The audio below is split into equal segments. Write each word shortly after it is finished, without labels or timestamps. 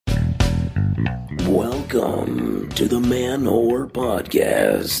Welcome to the Man Whore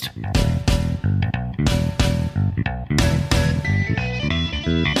Podcast.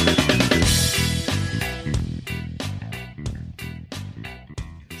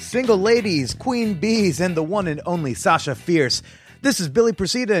 Single ladies, queen bees, and the one and only Sasha Fierce. This is Billy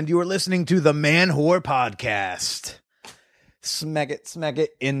Procida, and you are listening to the Man Whore Podcast. Smack it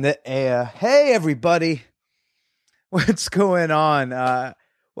in the air. Hey, everybody. What's going on?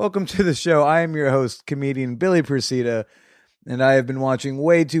 Welcome to the show. I am your host, comedian Billy Procida, and I have been watching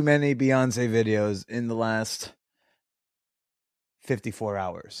way too many Beyonce videos in the last 54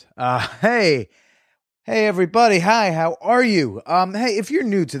 hours. Hey, everybody. Hi, how are you? Hey, if you're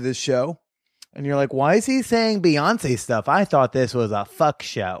new to this show and you're like, why is he saying Beyonce stuff? I thought this was a fuck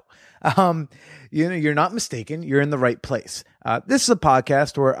show. You're not mistaken. You're in the right place. This is a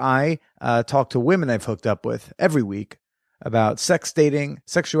podcast where I talk to women I've hooked up with every week about sex, dating,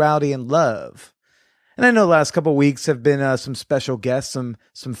 sexuality, and love. And I know the last couple of weeks have been some special guests, some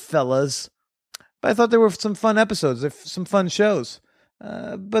fellas. But I thought there were some fun episodes, some fun shows.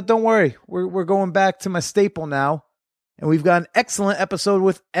 But don't worry, we're going back to my staple now, and we've got an excellent episode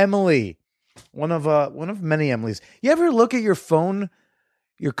with Emily, one of many Emilys. You ever look at your phone,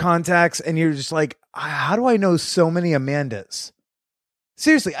 your contacts, and you're just like, how do I know so many Amandas?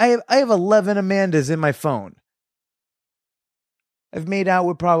 Seriously, I have 11 Amandas in my phone. I've made out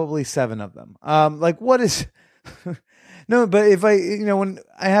with probably 7 of them. What is? No, but if when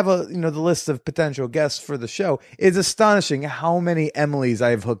I have the list of potential guests for the show, it's astonishing how many Emilys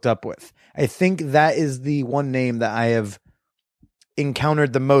I have hooked up with. I think that is the one name that I have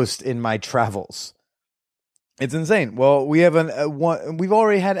encountered the most in my travels. It's insane. Well, we have we've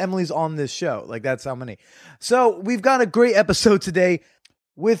already had Emily's on this show. Like, that's how many. So we've got a great episode today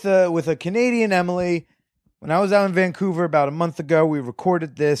with a Canadian Emily. When I was out in Vancouver about a month ago, we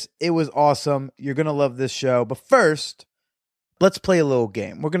recorded this. It was awesome. You're going to love this show. But first, let's play a little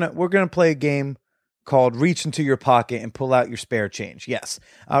game. We're going to play a game called Reach Into Your Pocket and Pull Out Your Spare Change. Yes.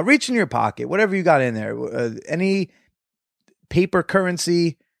 Reach in your pocket, whatever you got in there. Any paper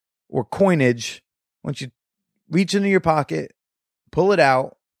currency or coinage, once you reach into your pocket, pull it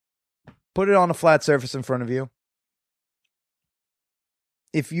out, put it on a flat surface in front of you.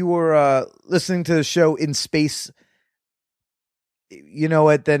 If you were listening to the show in space, you know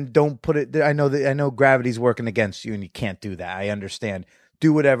what, then don't put it. I know gravity's working against you and you can't do that. I understand.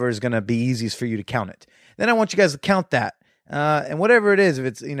 Do whatever is going to be easiest for you to count it. Then I want you guys to count that. And whatever it is, if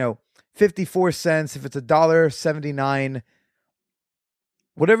it's, 54 cents, if it's $1.79,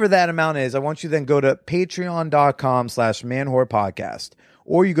 whatever that amount is, I want you to then go to patreon.com/manwhorepodcast,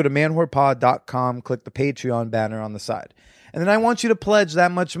 or you go to manwhorepod.com, click the Patreon banner on the side. And then I want you to pledge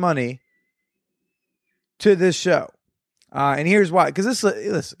that much money to this show. And here's why. Because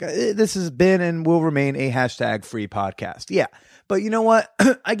this has been and will remain a hashtag free podcast. Yeah. But you know what?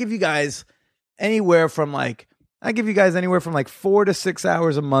 I give you guys anywhere from 4 to 6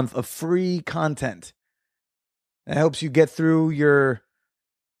 hours a month of free content. That helps you get through you're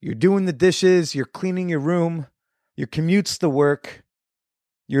doing the dishes, you're cleaning your room, your commutes to work,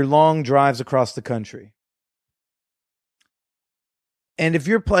 your long drives across the country. And if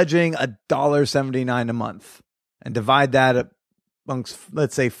you're pledging $1.79 a month and divide that amongst,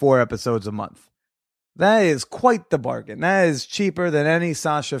 let's say, 4 episodes a month, that is quite the bargain. That is cheaper than any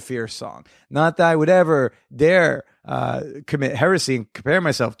Sasha Fierce song. Not that I would ever dare commit heresy and compare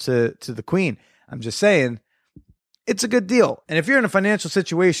myself to the Queen. I'm just saying it's a good deal. And if you're in a financial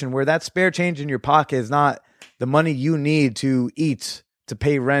situation where that spare change in your pocket is not the money you need to eat, to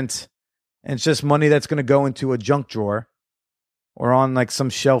pay rent, and it's just money that's going to go into a junk drawer, or on some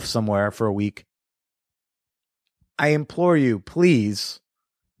shelf somewhere for a week, I implore you, please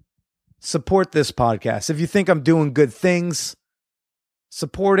support this podcast. If you think I'm doing good things,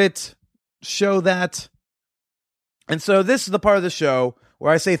 support it, show that. And so this is the part of the show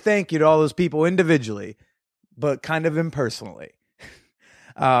where I say thank you to all those people individually, but kind of impersonally,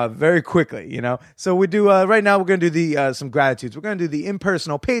 very quickly, So we do, right now we're going to do some gratitudes. We're going to do the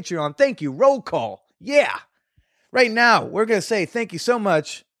impersonal Patreon. Thank you. Roll call. Yeah. Right now, we're going to say thank you so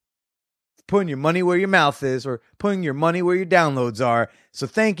much for putting your money where your mouth is, or putting your money where your downloads are. So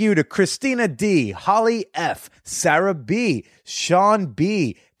thank you to Christina D, Holly F, Sarah B, Sean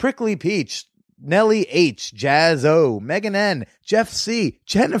B, Prickly Peach, Nelly H, Jazz O, Megan N, Jeff C,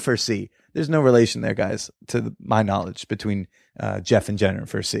 Jennifer C. There's no relation there, guys, to my knowledge, between Jeff and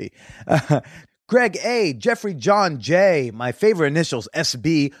Jennifer C. Greg A, Jeffrey John J, my favorite initials,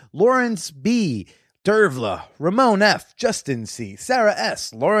 SB, Lawrence B, Dervla, Ramon F, Justin C, Sarah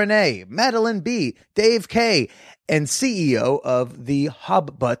S, Lauren A, Madeline B, Dave K, and CEO of the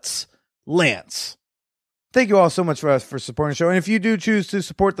Hobbutts, Lance. Thank you all so much for supporting the show. And if you do choose to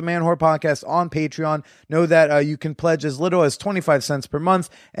support the Man Whore Podcast on Patreon, know that you can pledge as little as 25 cents per month,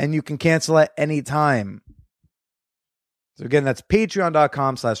 and you can cancel at any time. So again, that's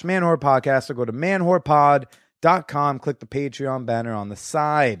patreon.com/manwhorepodcast, or go to manwhorepod.com, click the Patreon banner on the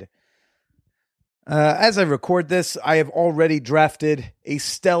side. As I record this, I have already drafted a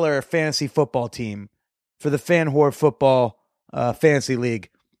stellar fantasy football team for the Fan Whore Football Fantasy League.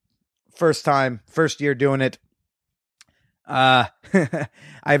 First year doing it. I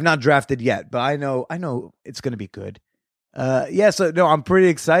have not drafted yet, but I know it's going to be good. I'm pretty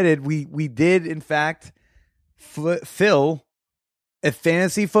excited. We did, in fact, fill a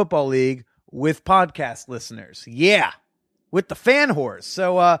fantasy football league with podcast listeners. Yeah, with the Fan Whores.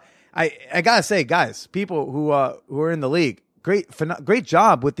 So I gotta say, guys, people who are in the league, great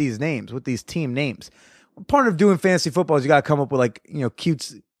job with these names, with these team names. Part of doing fantasy football is you gotta come up with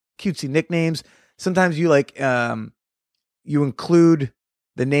cutesy nicknames. Sometimes you you include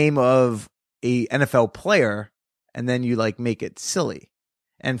the name of a NFL player and then you make it silly.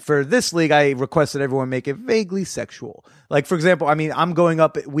 And for this league, I requested everyone make it vaguely sexual. Like, for example, I'm going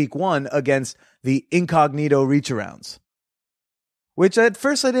up at week 1 against the Incognito Reach-Arounds, which at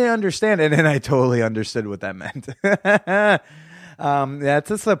first I didn't understand, and then I totally understood what that meant. That's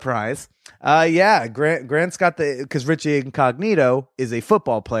a surprise. Grant's got because Richie Incognito is a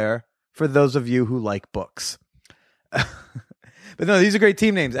football player, for those of you who like books. But no, these are great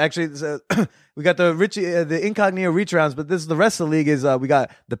team names. Actually, we got the Incognito Reach Rounds, but the rest of the league is we got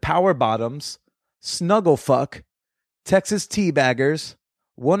the Power Bottoms, Snugglefuck, Texas Teabaggers,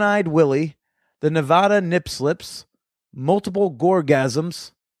 One-Eyed Willie, the Nevada Nip Slips, Multiple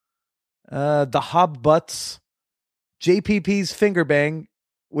Gorgasms, the Hob Butts, JPP's Finger Bang,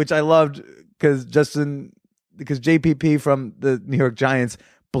 which I loved because JPP from the New York Giants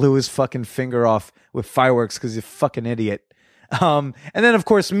blew his fucking finger off with fireworks because he's a fucking idiot. And then of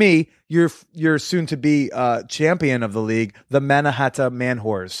course me, your soon to be champion of the league, the Mannahatta Man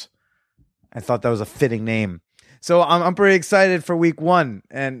Whores. I thought that was a fitting name. So I'm pretty excited for week 1,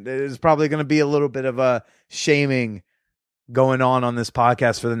 and there's probably going to be a little bit of a shaming going on this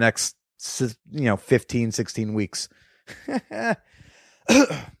podcast for the next 15, 16 weeks.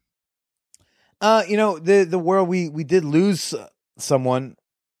 The world, we did lose someone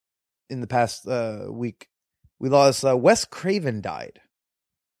in the past week. We lost Wes Craven died.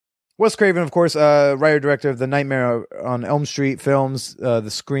 Wes Craven, of course, writer director of the Nightmare on Elm Street films, the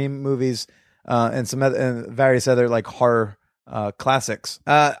Scream movies, and some other, and various other horror classics.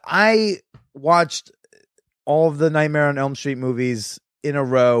 I watched all of the Nightmare on Elm Street movies in a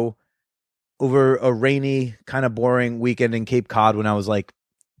row over a rainy, kind of boring weekend in Cape Cod when I was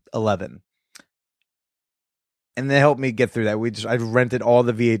 11. And they helped me get through that. I rented all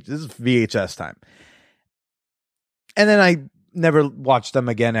the this is VHS time. And then I never watched them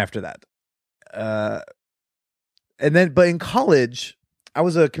again after that. But in college, I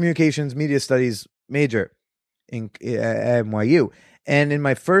was a communications media studies major at NYU. And in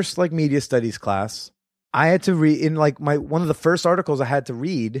my first media studies class, I had to read in one of the first articles I had to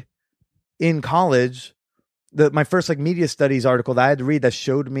read in college, my first media studies article that I had to read that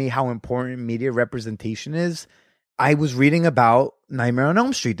showed me how important media representation is. I was reading about Nightmare on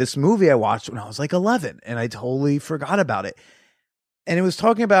Elm Street, this movie I watched when I was 11, and I totally forgot about it. And it was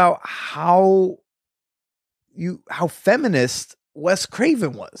talking about how feminist Wes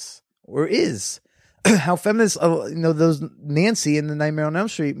Craven was or is, how feminist those Nancy in the Nightmare on Elm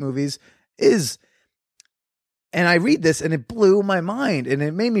Street movies is. And I read this and it blew my mind, and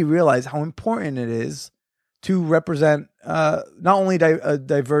it made me realize how important it is to represent not only a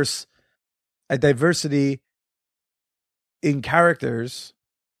diversity in characters,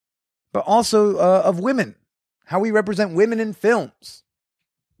 but also of women, how we represent women in films.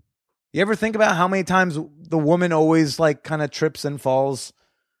 You ever think about how many times the woman always kind of trips and falls?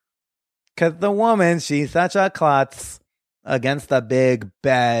 Because the woman, she's such a klutz against the big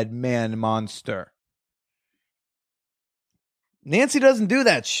bad man monster. Nancy doesn't do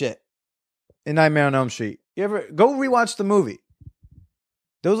that shit in Nightmare on Elm Street. You ever go rewatch the movie?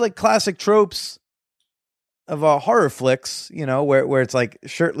 Those classic tropes of horror flicks, where it's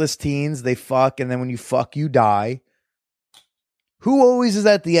shirtless teens, they fuck, and then when you fuck, you die. Who always is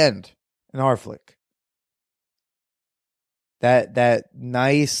at the end in a horror flick? That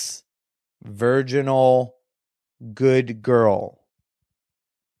nice, virginal, good girl,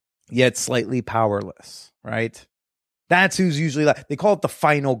 yet slightly powerless, right? That's who's usually they call it the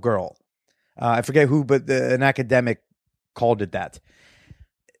final girl. I forget who, but an academic called it that.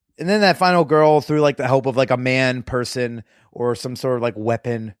 And then that final girl, through the help of a man person or some sort of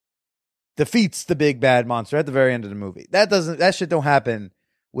weapon, defeats the big bad monster at the very end of the movie. That shit don't happen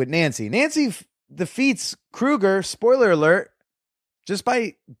with Nancy. Nancy defeats Kruger, spoiler alert, just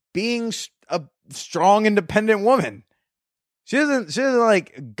by being a strong, independent woman. She doesn't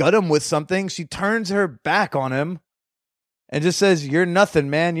like gut him with something. She turns her back on him and just says, "You're nothing,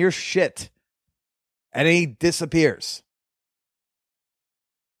 man. You're shit." And he disappears.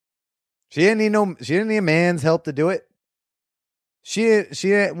 She didn't need a man's help to do it. She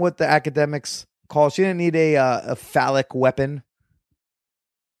didn't what the academics call. She didn't need a phallic weapon.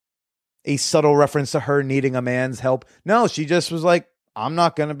 A subtle reference to her needing a man's help. No, she just was like, "I'm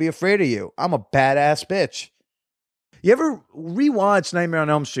not gonna be afraid of you. I'm a badass bitch." You ever rewatch Nightmare on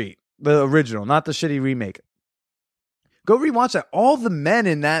Elm Street, the original, not the shitty remake? Go rewatch that. All the men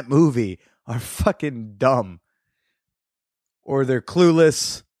in that movie are fucking dumb, or they're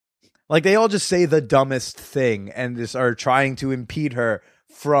clueless. Like, they all just say the dumbest thing and just are trying to impede her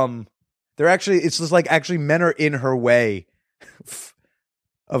from. It's just like actually men are in her way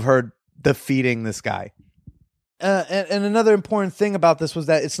of her defeating this guy. And another important thing about this was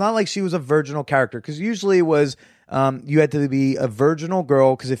that it's not like she was a virginal character, because usually it was you had to be a virginal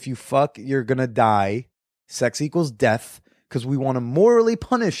girl, because if you fuck, you're going to die. Sex equals death, because we want to morally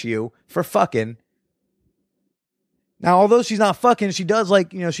punish you for fucking. Now, although she's not fucking, she does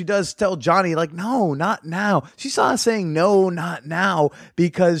she does tell Johnny, like, "No, not now." She's not saying "no, not now"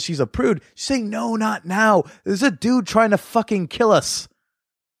 because she's a prude. She's saying "no, not now." There's a dude trying to fucking kill us.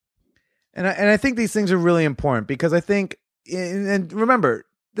 And I think these things are really important, because I think, and remember,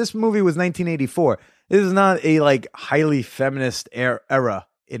 this movie was 1984. This is not a like highly feminist era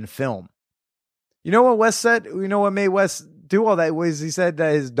in film. You know what Wes said? You know what made Wes do all that was he said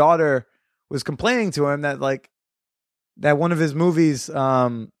that his daughter was complaining to him that one of his movies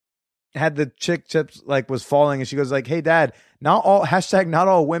had the chick chips like was falling, and she goes like, "Hey dad, not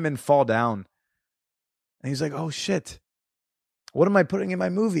all women fall down." And he's like, "Oh shit. What am I putting in my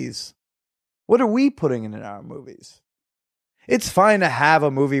movies? What are we putting in our movies?" It's fine to have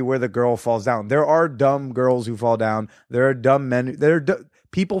a movie where the girl falls down. There are dumb girls who fall down. There are dumb men.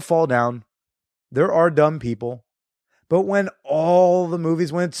 People fall down. There are dumb people. But when all the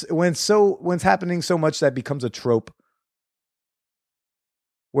movies, when it's happening so much that it becomes a trope,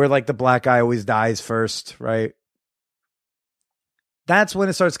 where like the black guy always dies first, right? That's when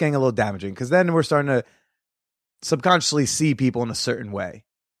it starts getting a little damaging, because then we're starting to subconsciously see people in a certain way.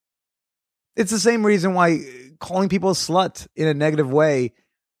 It's the same reason why calling people a slut in a negative way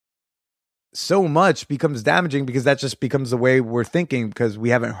so much becomes damaging, because that just becomes the way we're thinking, because we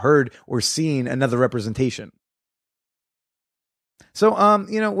haven't heard or seen another representation. So,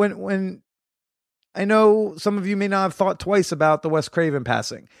 when I know some of you may not have thought twice about the Wes Craven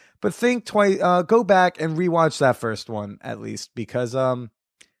passing, but think twice, go back and rewatch that first one at least, because, and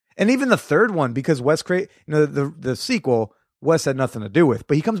even the third one, because Wes Craven, the sequel, Wes had nothing to do with,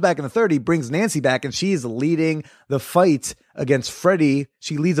 but he comes back in the third, he brings Nancy back, and she's leading the fight against Freddy.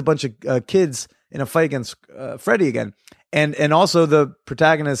 She leads a bunch of kids in a fight against Freddy again. And also the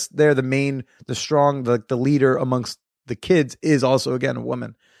protagonist there, the leader amongst the kids is also again a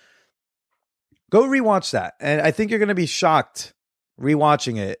woman. Go rewatch that. And I think you're going to be shocked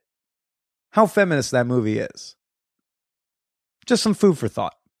rewatching it, how feminist that movie is. Just some food for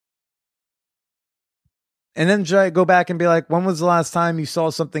thought. And then go back and be like, when was the last time you saw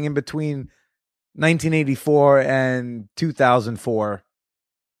something in between 1984 and 2004?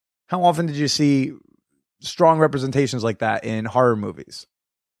 How often did you see strong representations like that in horror movies?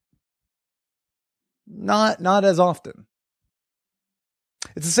 Not as often.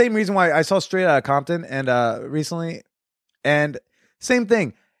 It's the same reason why I saw Straight Outta Compton and recently, and same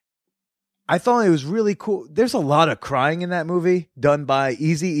thing. I thought it was really cool. There's a lot of crying in that movie done by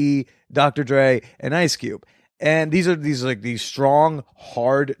Eazy-E, Dr. Dre, and Ice Cube. And these are strong,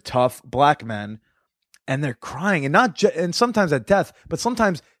 hard, tough black men, and they're crying, and and sometimes at death, but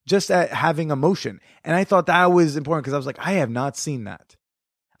sometimes just at having emotion. And I thought that was important, because I was like, I have not seen that.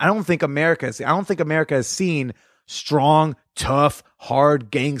 I don't think America has seen strong, tough,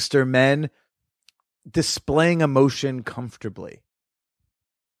 hard gangster men displaying emotion comfortably.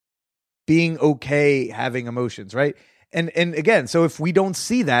 Being okay having emotions, right? And again, so if we don't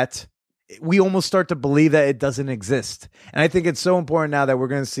see that, we almost start to believe that it doesn't exist. And I think it's so important now that we're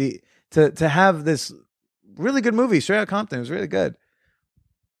going to see to have this really good movie. Straight Outta Compton was really good.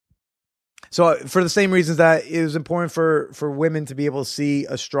 So for the same reasons that it was important for women to be able to see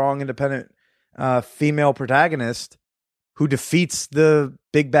a strong, independent female protagonist who defeats the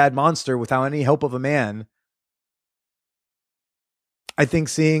big bad monster without any help of a man. I think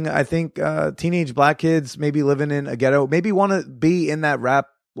teenage black kids maybe living in a ghetto, maybe want to be in that rap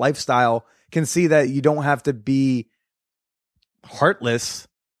lifestyle can see that you don't have to be heartless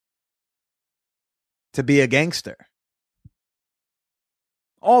to be a gangster.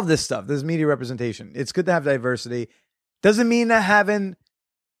 All of this stuff, this media representation. It's good to have diversity. Doesn't mean that having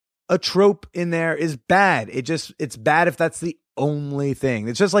a trope in there is bad. It's bad if that's the only thing.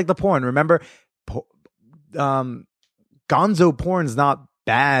 It's just like the porn. Remember, gonzo porn's not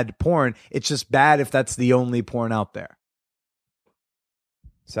bad porn. It's just bad if that's the only porn out there.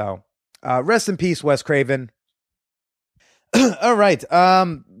 So, rest in peace, Wes Craven. All right.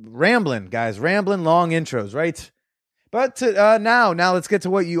 Rambling, guys. Rambling, long intros, right? But now let's get to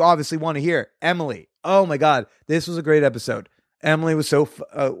what you obviously want to hear. Emily. Oh my God. This was a great episode. Emily was so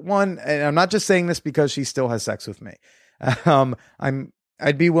one, and I'm not just saying this because she still has sex with me.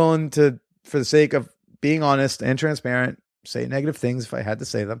 I'd be willing to, for the sake of being honest and transparent, say negative things if I had to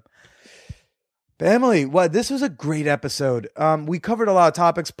say them. But Emily, this was a great episode. We covered a lot of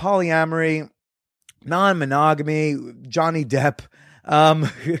topics: polyamory, non-monogamy, Johnny Depp,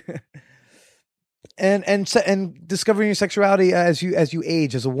 and discovering your sexuality as you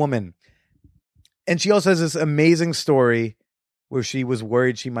age as a woman. And she also has this amazing story where she was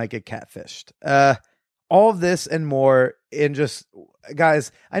worried she might get catfished. All of this and more. And just,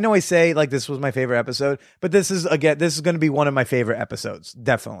 guys, I know I say like this was my favorite episode, but this is going to be one of my favorite episodes.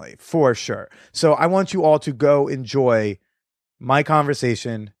 Definitely, for sure. So I want you all to go enjoy my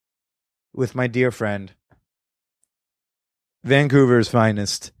conversation with my dear friend, Vancouver's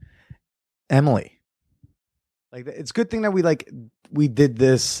finest, Emily. Like, it's a good thing that we did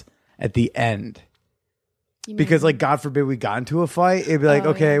this at the end. Because, like, God forbid we got into a fight, it'd be like,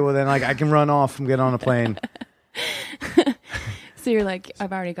 okay, well then, like, I can run off and get on a plane. So you're like,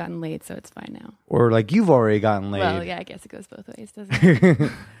 I've already gotten laid, so it's fine now. Or like, you've already gotten laid. Well, yeah, I guess it goes both ways, doesn't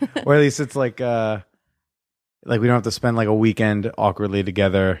it? Or at least it's like we don't have to spend like a weekend awkwardly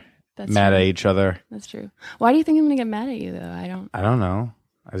together, mad at each other. That's true. Why do you think I'm gonna get mad at you though? I don't know.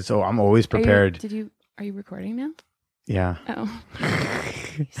 So I'm always prepared. Are you recording now? Yeah. Oh.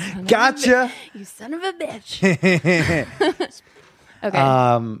 Gotcha. You son of a bitch.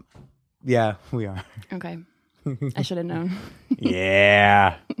 Okay. Yeah, we are. Okay. I should have known.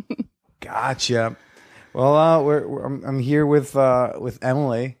 Yeah. Gotcha. Well, I'm here with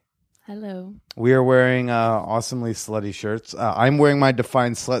Emily. Hello. We are wearing awesomely slutty shirts. I'm wearing my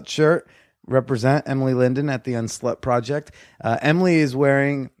Defined Slut shirt. Represent Emily Linden at the Unslut Project. Emily is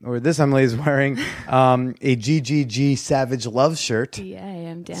wearing a GGG Savage Love shirt. Yeah, I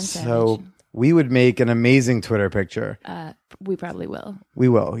am Dan Savage. So we would make an amazing Twitter picture. We probably will. We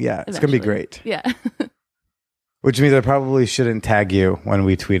will, yeah. It's going to be great. Yeah. Which means I probably shouldn't tag you when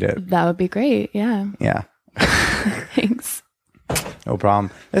we tweet it. That would be great, yeah. Yeah. Thanks. No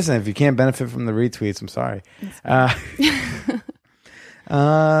problem. Listen, if you can't benefit from the retweets, I'm sorry.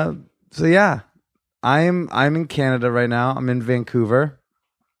 So yeah, I'm in Canada right now. I'm in Vancouver.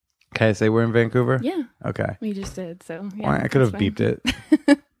 Can I say we're in Vancouver? Yeah. Okay. We just did, so yeah. Well, I could have beeped it.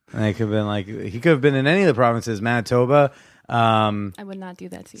 And I could have been like, he could have been in any of the provinces, Manitoba. I would not do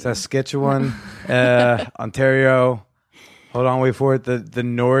that to you. Saskatchewan, Ontario. Hold on, wait for it. The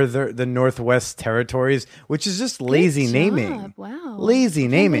Northwest Territories, which is just lazy naming. Wow. Lazy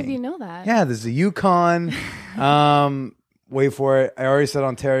naming. You know that. Yeah, there's the Yukon. Wait for it. I already said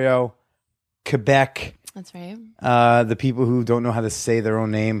Ontario, Quebec. That's right. The people who don't know how to say their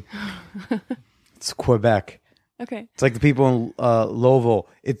own name. It's Quebec. Okay. It's like the people in Louisville.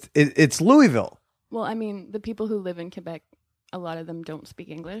 It's Louisville. Well, I mean, the people who live in Quebec, a lot of them don't speak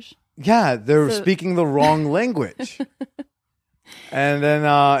English. Yeah, they're speaking the wrong language. And then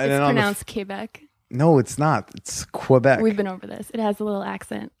it's pronounced Quebec. No, it's not. It's Quebec. We've been over this. It has a little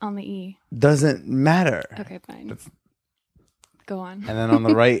accent on the E. Doesn't matter. Okay, fine. Go on. And then on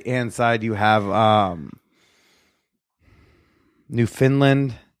the right hand side, you have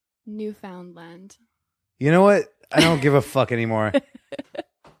Newfoundland. Newfoundland. You know what? I don't give a fuck anymore.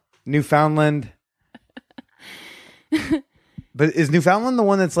 Newfoundland. But is Newfoundland the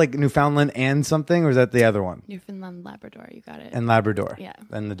one that's like Newfoundland and something, or is that the other one? Newfoundland, Labrador. You got it. And Labrador. Yeah.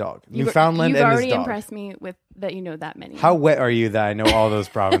 And the dog. Newfoundland you've and his already dog. impressed me with that you know that many. How wet are you that I know all those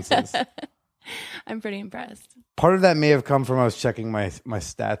provinces? I'm pretty impressed. Part of that may have come from I was checking my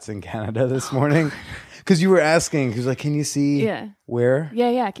stats in Canada this morning. Because you were asking, because like, can you see where?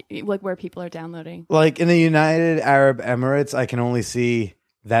 Yeah. Like where people are downloading. Like in the United Arab Emirates, I can only see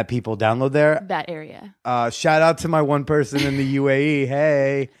that people download there. That area. Shout out to my one person in the UAE.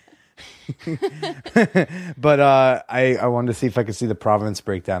 Hey. But I wanted to see if I could see the province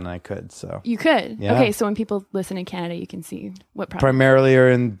breakdown, and I could. So you could. Yeah. Okay, so when people listen in Canada, you can see what province. Primarily are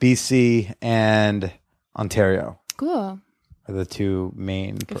in BC and Ontario. Cool. are the two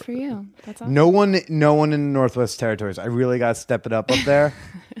main. Good for you. That's awesome. No one in the Northwest Territories. I really got to step it up there.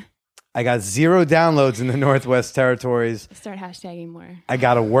 I got 0 downloads in the Northwest Territories. Start hashtagging more. I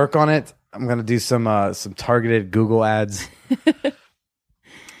got to work on it. I'm gonna do some targeted Google ads.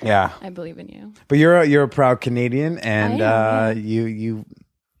 Yeah, I believe in you. But you're a proud Canadian, and I am, you.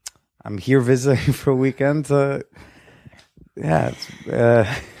 I'm here visiting for a weekend. That's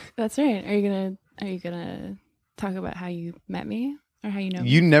right. Are you gonna talk about how you met me or how you know me?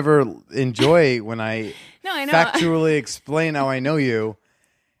 You never enjoy when I No, I know. factually explain how I know you.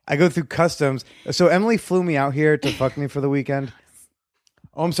 I go through customs. So Emily flew me out here to fuck me for the weekend.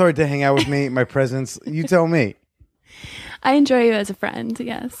 Oh, I'm sorry, to hang out with me, my presence. You tell me. I enjoy you as a friend,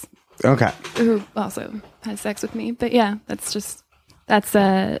 yes. Okay. Who also has sex with me. But yeah, that's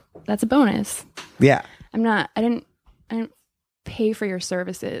a bonus. Yeah. I didn't pay for your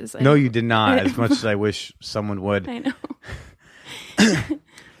services. No, you did not, as much as I wish someone would. I know.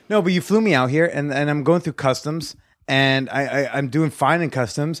 No, but you flew me out here, and I'm going through customs, and I'm doing fine in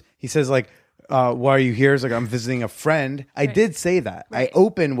customs. He says, like, why are you here? It's like, I'm visiting a friend. I did say that. Right. I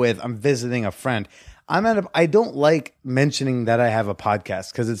open with, I'm visiting a friend. I don't like mentioning that I have a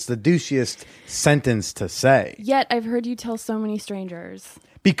podcast because it's the douchiest sentence to say. Yet I've heard you tell so many strangers.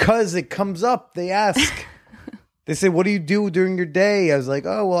 Because it comes up. They ask. They say, what do you do during your day? I was like,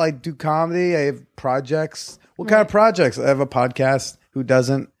 oh, well, I do comedy. I have projects. What kind of projects? I have a podcast. Who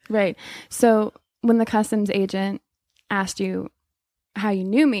doesn't? Right. So when the customs agent asked you how you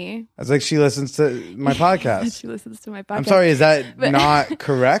knew me. I was like, she listens to my podcast. She listens to my podcast. I'm sorry, is that not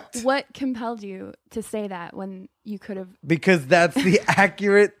correct? What compelled you to say that when you could have? Because that's the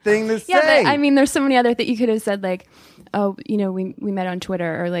accurate thing to say. Yeah, but I mean, there's so many other that you could have said, like, oh, we met on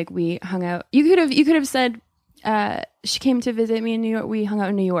Twitter, or like we hung out. You could have said, she came to visit me in New York. We hung out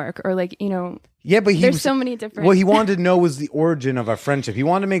in New York, or like, Yeah, but there's so many different. What he wanted to know was the origin of our friendship. He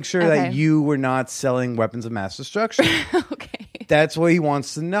wanted to make sure that you were not selling weapons of mass destruction. Okay. That's what he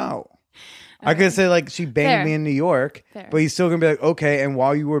wants to know. I could say, like, she banged me in New York, but he's still going to be like, okay, and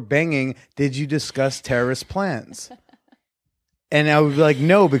while you were banging, did you discuss terrorist plans? And I would be like,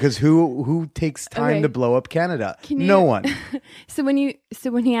 no, because who takes time to blow up Canada? No one. So when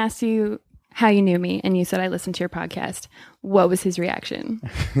he asked you how you knew me and you said I listened to your podcast, what was his reaction?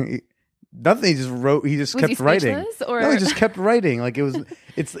 Nothing. He just wrote. He just kept writing. Or? No, he just kept writing. Like it was.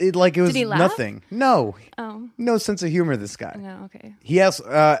 Did he laugh? Nothing. No. Oh. No sense of humor. This guy. No. Okay. He asks.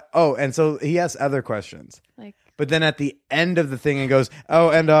 And so he asks other questions. Like. But then at the end of the thing, he goes, "Oh,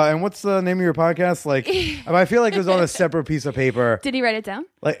 and what's the name of your podcast?" Like, I feel like it was on a separate piece of paper. Did he write it down?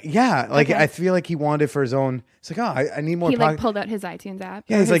 Like, yeah. Like, I feel like he wanted it for his own. It's like, oh, I need more. He like pulled out his iTunes app.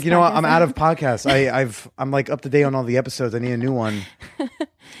 Yeah, he's like, you know what? I'm out of podcasts. I'm like up to date on all the episodes. I need a new one.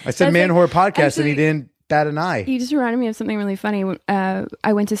 I said Man Whore Podcast, actually, and he didn't bat an eye. You just reminded me of something really funny.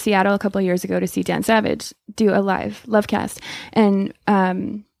 I went to Seattle a couple of years ago to see Dan Savage do a live Lovecast, and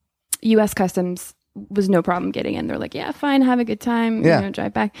U.S. Customs was no problem getting in. They're like, yeah, fine, have a good time,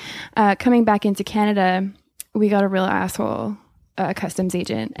 drive back. Coming back into Canada, we got a real asshole customs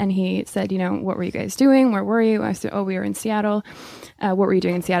agent, and he said, what were you guys doing? Where were you? I said, oh, we were in Seattle. What were you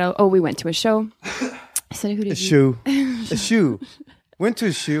doing in Seattle? Oh, we went to a show. I said, who did you? A shoe. Went to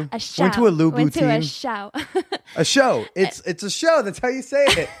a shoe. A show. Went to a Louboutin. Went to a show. A show. It's a show. That's how you say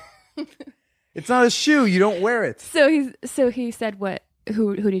it. It's not a shoe. You don't wear it. So he said, what?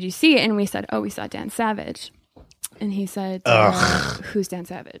 Who did you see? And we said, oh, we saw Dan Savage. And he said, who's Dan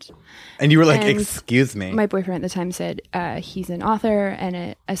Savage? And you were like, excuse me. My boyfriend at the time said, he's an author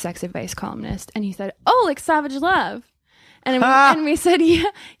and a sex advice columnist. And he said, oh, like Savage Love. And we said,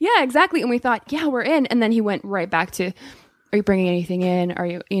 yeah, exactly. And we thought, yeah, we're in. And then he went right back to, are you bringing anything in? Are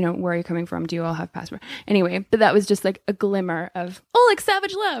you, where are you coming from? Do you all have passport? Anyway, but that was just like a glimmer of, oh, like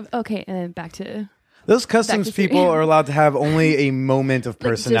Savage Love. Okay. And then back to... Those customs people are allowed to have only a moment of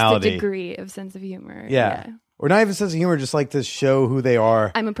personality. Just a degree of sense of humor. Yeah. Or not even sense of humor, just like to show who they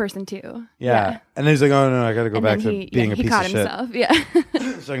are. I'm a person too. Yeah. And then he's like, oh, no, I got to go back to being a piece of shit. He caught himself. Yeah.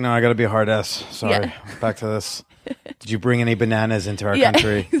 It's like, no, I got to be a hard ass. Sorry. Yeah. Back to this. Did you bring any bananas into our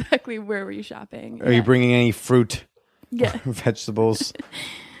country? Exactly. Where were you shopping? Are you bringing any fruit? Yeah. Vegetables?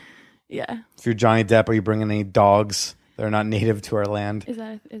 Yeah. If you're Johnny Depp, are you bringing any dogs? They're not native to our land. Is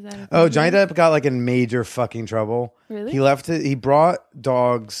that a thing? Oh, Johnny Depp got like in major fucking trouble. Really? He brought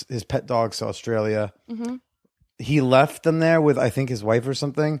dogs, his pet dogs, to Australia. Mm-hmm. He left them there with, I think, his wife or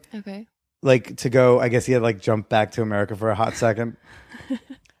something. Okay. Like to go, I guess he had like jumped back to America for a hot second.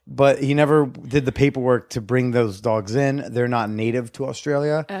 But he never did the paperwork to bring those dogs in. They're not native to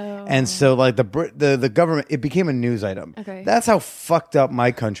Australia. Oh. And so like the government, it became a news item. Okay. That's how fucked up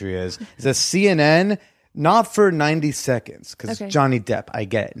my country is that CNN not for 90 seconds because Okay. Johnny Depp. I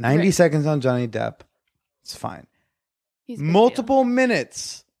get it. 90 Right. seconds on Johnny Depp. It's fine. He's a big Multiple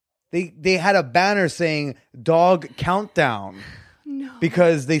minutes. They had a banner saying "Dog Countdown" deal. No.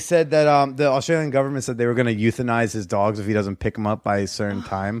 because they said that the Australian government said they were going to euthanize his dogs if he doesn't pick them up by a certain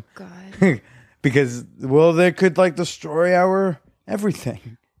time. God. Because they could like destroy our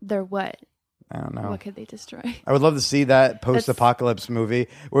everything. They're what? I don't know. What could they destroy? I would love to see that post-apocalypse movie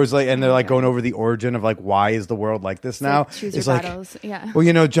where it's like, and they're like going over the origin of like why is the world like this now? Like, choose It's your like, battles. Yeah.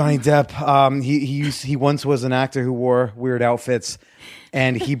 well, Johnny Depp, he once was an actor who wore weird outfits,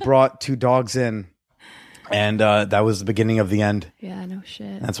 and he brought 2 dogs in, and that was the beginning of the end. Yeah. No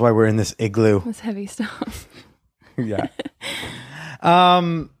shit. That's why we're in this igloo. That's heavy stuff. Yeah.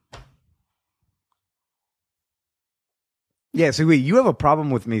 Yeah, so wait, you have a problem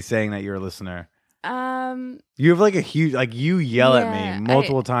with me saying that you're a listener. You have like a huge, like you yell at Yeah, me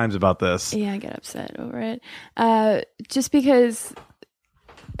multiple times about this. Yeah, I get upset over it. Just because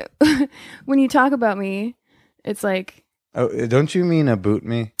when you talk about me, it's like Oh, don't you mean boot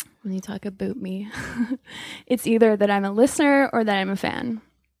me? when you talk about me, it's either that I'm a listener or that I'm a fan.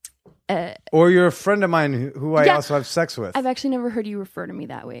 Or you're a friend of mine who I Yeah. also have sex with. I've actually never heard you refer to me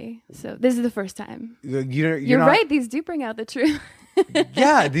that way. So this is the first time. You're You're not- right. These do bring out the truth.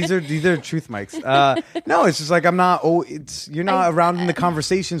 Yeah, these are truth mics. No, it's just like I'm not. Oh, you're not around in the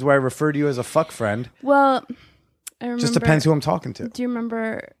conversations where I refer to you as a fuck friend. Well, I remember. Just depends who I'm talking to. Do you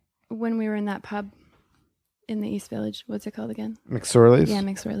remember when we were in that pub in the East Village? What's it called again? McSorley's? Yeah,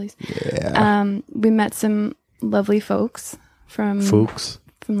 McSorley's. Yeah. We met some lovely folks from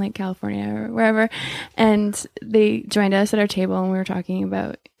like California or wherever, and they joined us at our table, and we were talking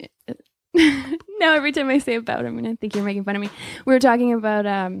about. Now every time I say about, I'm gonna think you're making fun of me. We were talking about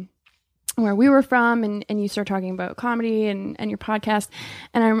where we were from, and you start talking about comedy and your podcast,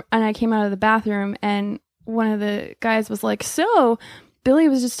 and I came out of the bathroom, and one of the guys was like, "So, Billy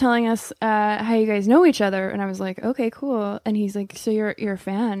was just telling us how you guys know each other," and I was like, "Okay, cool." And he's like, "So you're a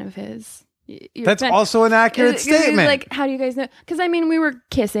fan of his?" That's also an accurate statement. He's like, how do you guys know? Because I mean, we were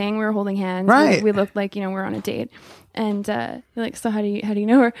kissing, we were holding hands, Right? We looked like we're on a date, and you're like, so how do you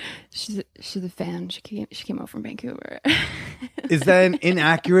know her? She's a fan. She came out from Vancouver. Is that an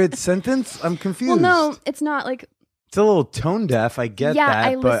inaccurate sentence? I'm confused. Well, no, it's not like. It's a little tone deaf. I get Yeah, that,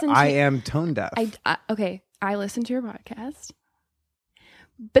 I but listened I to- am tone deaf. Okay, I listen to your podcast,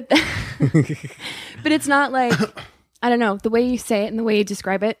 but but it's not like I don't know the way you say it and the way you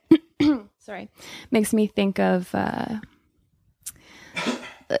describe it. Sorry, makes me think of.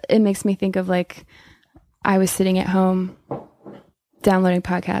 It makes me think of like I was sitting at home downloading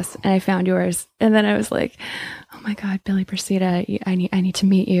podcasts and I found yours, and then I was like, "Oh my God, Billy Persida, I need to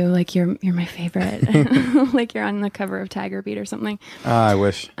meet you. Like you're my favorite. Like you're on the cover of Tiger Beat or something." I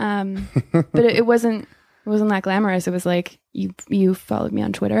wish. But it wasn't that glamorous. It was like you followed me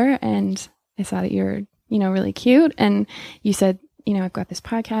on Twitter and I saw that you're really cute, and you said, I've got this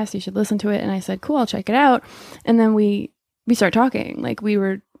podcast, you should listen to it. And I said, cool, I'll check it out. And then we start talking, like we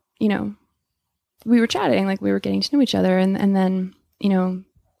were chatting, like we were getting to know each other. And then,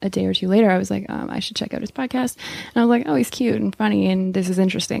 a day or two later, I was like, I should check out his podcast. And I was like, oh, he's cute and funny, and this is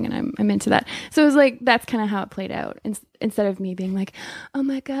interesting, and I'm into that. So it was like, that's kind of how it played out. Instead of me being like, oh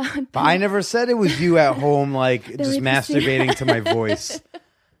my God. But I never said it was you at home, like just masturbating to my voice.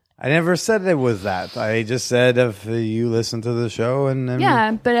 I never said it was that. I just said if you listen to the show, and then Yeah,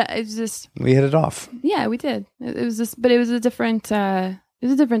 but it's just, we hit it off. yeah, we did. It was just, but it was a different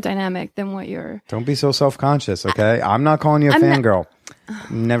dynamic than what you're. Don't be so self-conscious, okay? I'm not calling you a I'm not- fangirl.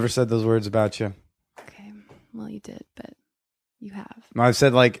 Never said those words about you. Okay, well, you did, but you have. I've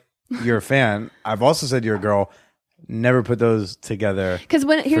said like you're a fan. I've also said you're a girl. Never put those together. Because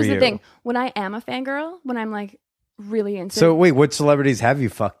here's the you. thing: when I am a fangirl, when I'm like really into. So wait, what celebrities have you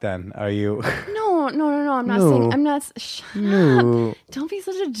fucked then? Are you? No. I'm not No. saying. I'm not. Shut No. up! Don't be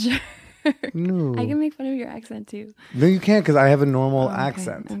such a jerk. No. I can make fun of your accent too. No, you can't because I have a normal Okay,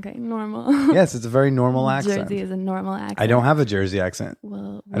 accent. Okay, normal. Yes, it's a very normal accent. Jersey is a normal accent. I don't have a Jersey accent.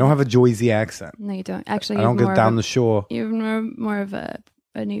 Well, I don't have a Jersey accent. No, you don't. Actually, I don't get down the shore, You have more of a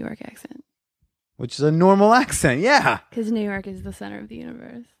New York accent, which is a normal accent. Yeah. because New York is the center of the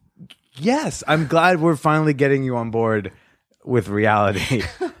universe. Yes. I'm glad we're finally getting you on board with reality.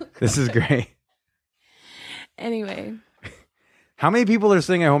 This is great. Anyway, How many people are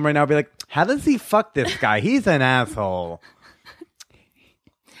sitting at home right now be like, how does he fuck this guy? He's an asshole.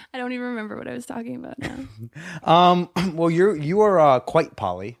 I don't even remember what I was talking about now. Well, you are quite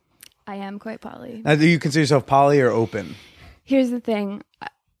poly. I am quite poly. Now, do you consider yourself poly or open? Here's the thing.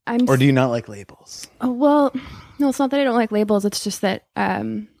 I'm. Or do you not like labels? Oh, well, no, it's not that I don't like labels. It's just that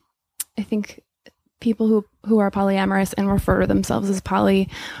I think people who are polyamorous and refer to themselves as poly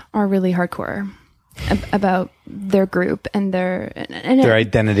are really hardcore about their group and their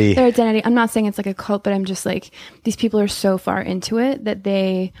identity. Their identity. I'm not saying it's like a cult, but I'm just like, these people are so far into it that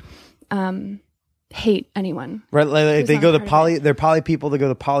they hate anyone. Right, like they go to poly. They're poly people. They go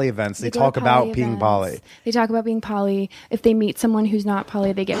to poly events. They talk about being poly. They talk about being poly. If they meet someone who's not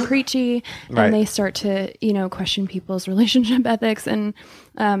poly, they get preachy and they start to, question people's relationship ethics. And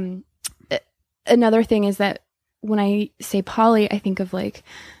another thing is that when I say poly, I think of like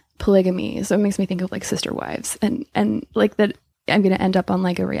polygamy. So it makes me think of like sister wives and like that. I'm going to end up on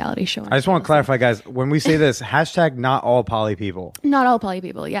like a reality show. I just want to clarify, guys, when we say this, hashtag not all poly people. Not all poly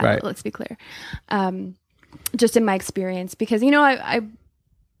people. Yeah. Right. Let's be clear. Just in my experience, because, I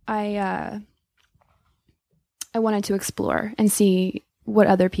wanted to explore and see what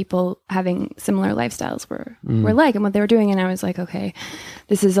other people having similar lifestyles were like and what they were doing. And I was like, okay,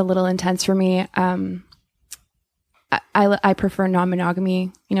 this is a little intense for me. I prefer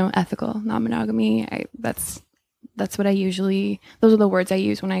non-monogamy, ethical non-monogamy. That's what those are the words I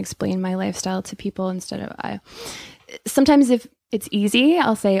use when I explain my lifestyle to people instead of sometimes if it's easy,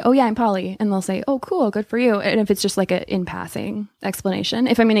 I'll say, oh yeah, I'm poly. And they'll say, oh, cool, good for you. And if it's just like a in passing explanation,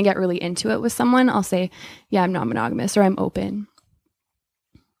 if I'm going to get really into it with someone, I'll say, yeah, I'm non-monogamous or I'm open.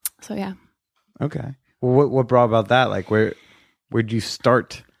 So yeah. Okay. Well, what brought about that? Like where'd you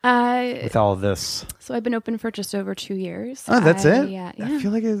start with all of this? So I've been open for just over 2 years. Oh, that's it? Yeah. I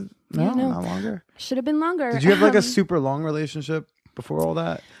feel like not longer. Should have been longer. Did you have like a super long relationship before all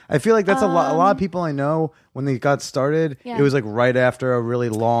that? I feel like that's a lot of people I know when they got started, it was like right after a really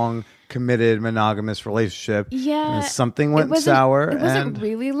long committed monogamous relationship. Yeah. And something went sour. It wasn't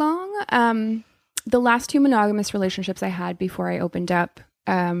really long. The last 2 monogamous relationships I had before I opened up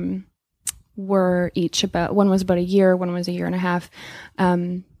were each one was about a year, one was a year and a half.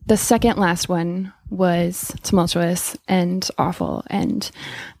 The second last one was tumultuous and awful, and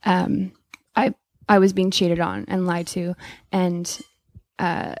I was being cheated on and lied to, and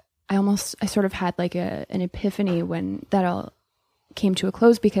I sort of had like an epiphany when that all came to a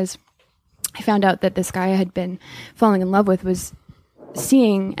close, because I found out that this guy I had been falling in love with was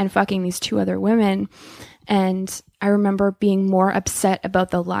seeing and fucking these 2 other women, and I remember being more upset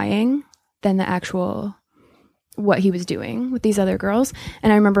about the lying than the actual what he was doing with these other girls.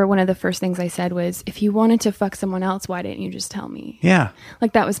 And I remember one of the first things I said was, if you wanted to fuck someone else, why didn't you just tell me? Yeah.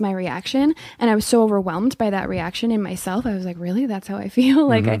 Like that was my reaction. And I was so overwhelmed by that reaction in myself. I was like, really? That's how I feel?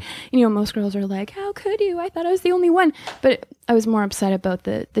 Like, most girls are like, how could you? I thought I was the only one. But I was more upset about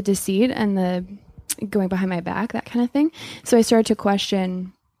the deceit and the going behind my back, that kind of thing. So I started to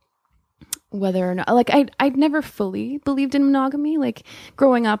question whether or not, like I'd never fully believed in monogamy. Like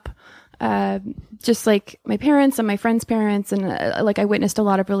growing up, just like my parents and my friends' parents, and like I witnessed a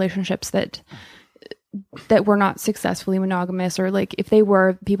lot of relationships that were not successfully monogamous, or like if they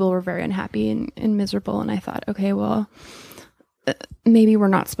were, people were very unhappy and miserable. And I thought, okay, well, maybe we're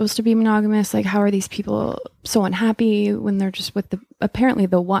not supposed to be monogamous. Like, how are these people so unhappy when they're just with apparently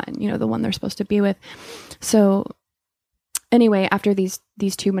the one, the one they're supposed to be with? So anyway, after these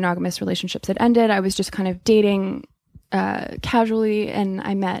 2 monogamous relationships had ended, I was just kind of dating casually, and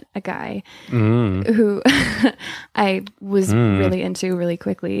I met a guy who I was really into really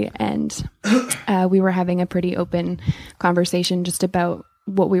quickly, and we were having a pretty open conversation just about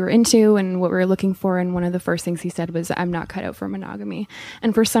what we were into and what we were looking for. And one of the first things he said was, I'm not cut out for monogamy.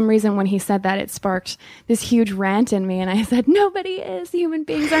 And for some reason, when he said that, it sparked this huge rant in me. And I said, nobody is. Human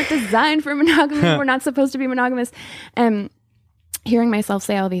beings aren't designed for monogamy. We're not supposed to be monogamous. And hearing myself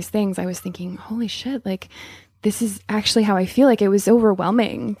say all these things, I was thinking, holy shit, like, this is actually how I feel. Like, it was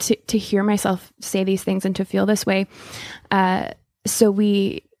overwhelming to hear myself say these things and to feel this way. So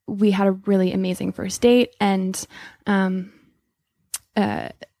we had a really amazing first date. And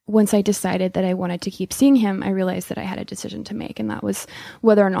once I decided that I wanted to keep seeing him, I realized that I had a decision to make. And that was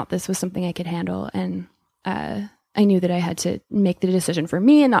whether or not this was something I could handle. And I knew that I had to make the decision for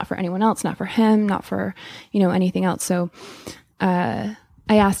me and not for anyone else, not for him, not for, anything else. So I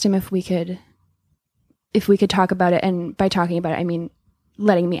asked him if we could talk about it. And by talking about it, I mean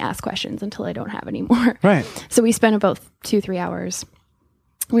letting me ask questions until I don't have any more. Right. So we spent about 2-3 hours.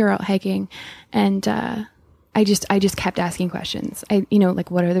 We were out hiking, and I just kept asking questions.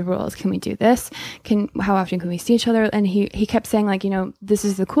 Like, what are the rules? Can we do this? How often can we see each other? And he kept saying, like, this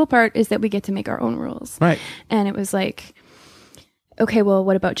is the cool part, is that we get to make our own rules. Right. And it was like, okay, well,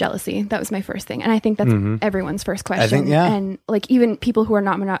 what about jealousy? That was my first thing. And I think that's everyone's first question. I think, yeah. And like, even people who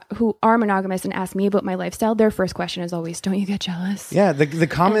are who are monogamous and ask me about my lifestyle, their first question is always, don't you get jealous? Yeah. The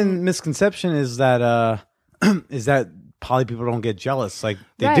common misconception is that, poly people don't get jealous like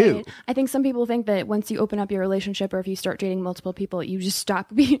they right. do. I think some people think that once you open up your relationship or if you start dating multiple people, you just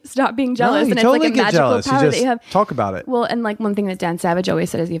stop being jealous. No, you And totally it's like a get magical jealous. power You just that you have. talk about it. Well, and like one thing that Dan Savage always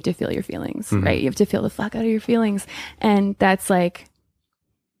said is you have to feel your feelings, right? You have to feel the fuck out of your feelings. And that's a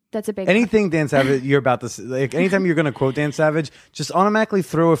big Anything Dan Savage, you're about to, like, anytime you're going to quote Dan Savage, just automatically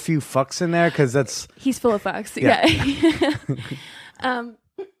throw a few fucks in there because that's. He's full of fucks. Yeah.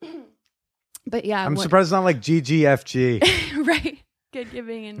 But yeah. I'm surprised it's not like GGFG. Right. Good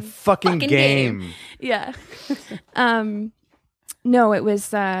giving and fucking game. Yeah. No, it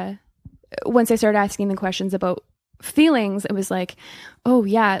was once I started asking the questions about feelings, it was like, oh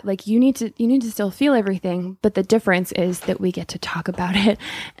yeah, like you need to still feel everything, but the difference is that we get to talk about it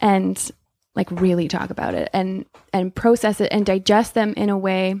and like really talk about it and process it and digest them in a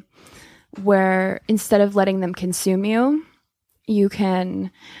way where instead of letting them consume you, you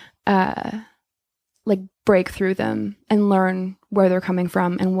can like break through them and learn where they're coming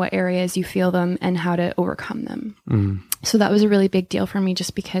from and what areas you feel them and how to overcome them. So that was a really big deal for me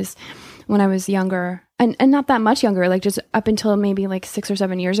just because when I was younger and not that much younger, like just up until maybe like 6 or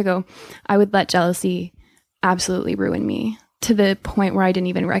 7 years ago, I would let jealousy absolutely ruin me to the point where I didn't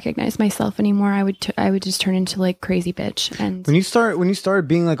even recognize myself anymore. I would just turn into like crazy bitch. And when you started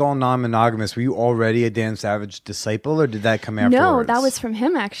being like all non-monogamous, were you already a Dan Savage disciple, or did that come afterwards? No, that was from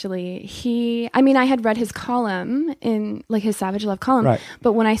him actually. I had read his column in like his Savage Love column, right.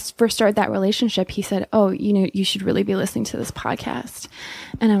 But when I first started that relationship, he said, "Oh, you should really be listening to this podcast."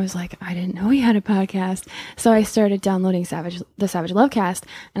 And I was like, I didn't know he had a podcast. So I started downloading the Savage Lovecast,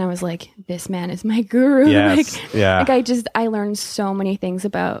 and I was like, this man is my guru. Yes. I learned so many things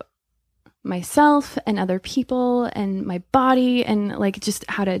about myself and other people and my body and like just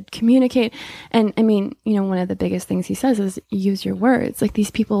how to communicate. And I mean, one of the biggest things he says is use your words. Like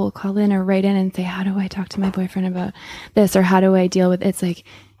these people will call in or write in and say, how do I talk to my boyfriend about this? Or how do I deal with it? It's like,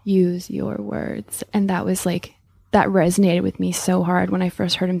 use your words. And that was like, that resonated with me so hard when I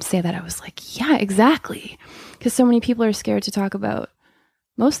first heard him say that. I was like, yeah, exactly. Because so many people are scared to talk about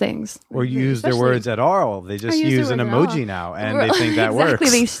most things, or use their words at all. They just use an emoji now, and they think that works.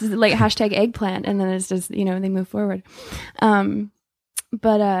 They just, like hashtag eggplant, and then it's just they move forward.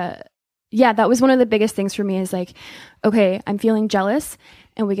 But yeah, that was one of the biggest things for me. Is like, okay, I'm feeling jealous,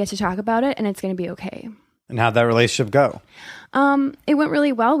 and we get to talk about it, and it's going to be okay. And how'd that relationship go? It went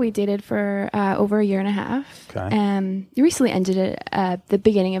really well. We dated for over a year and a half. Okay. We recently ended it at the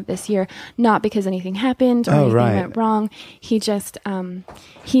beginning of this year, not because anything happened or anything went wrong. He just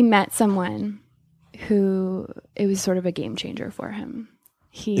he met someone who it was sort of a game changer for him.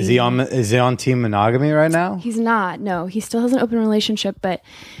 Is he on team monogamy right now? He's not. No, he still has an open relationship, but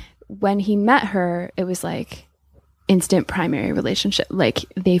when he met her, it was like instant primary relationship. Like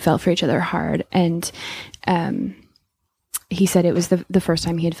they felt for each other hard, and he said it was the first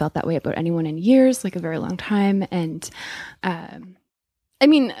time he had felt that way about anyone in years, like a very long time. And I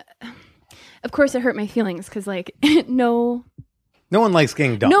mean, of course it hurt my feelings because like no one likes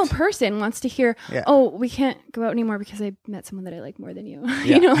getting dumped. No person wants to hear, oh, we can't go out anymore because I met someone that I like more than you.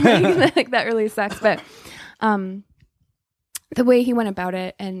 Yeah. Like that really sucks. But the way he went about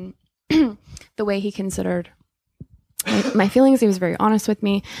it and the way he considered my feelings, he was very honest with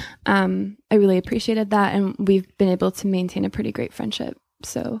me. I really appreciated that, and we've been able to maintain a pretty great friendship.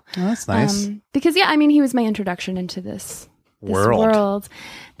 So that's nice. Because he was my introduction into this world.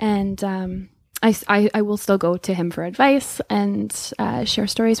 And I will still go to him for advice and share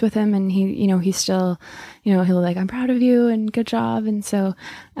stories with him, and he's still he'll like, I'm proud of you and good job. And so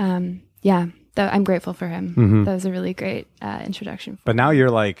I'm grateful for him. Mm-hmm. That was a really great introduction. But now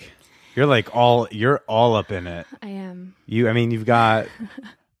you're all up in it. I am. You've got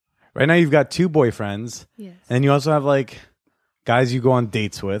right now you've got 2 boyfriends. Yes. And you also have like guys you go on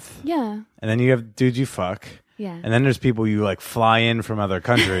dates with. Yeah. And then you have dudes you fuck. Yeah. And then there's people you like fly in from other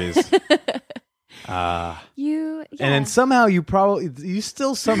countries. And then somehow you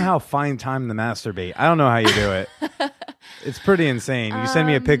still somehow find time to masturbate. I don't know how you do it. It's pretty insane. You send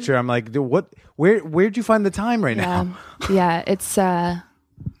me a picture. I'm like, dude, where'd you find the time right now? Yeah. It's,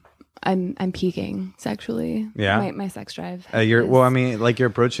 I'm peaking sexually. Yeah, my sex drive. You're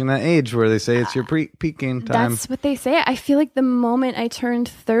approaching that age where they say it's your peaking time. That's what they say. I feel like the moment I turned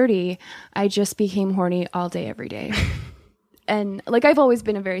 30, I just became horny all day, every day. And like I've always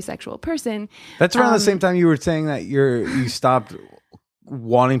been a very sexual person. That's around the same time you were saying that you stopped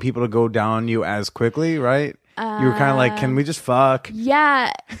wanting people to go down on you as quickly, right? You were kind of like, can we just fuck?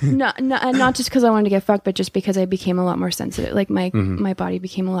 Yeah. No, not just because I wanted to get fucked, but just because I became a lot more sensitive. Like my body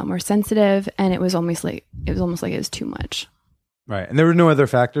became a lot more sensitive, and it was almost like it was too much. Right. And there were no other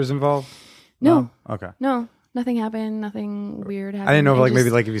factors involved? No. Okay. No. nothing happened. Nothing weird happened. I didn't know if, like, maybe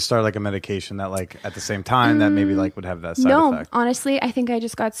like if you start like a medication that like at the same time that maybe like would have that side effect. Honestly, I think I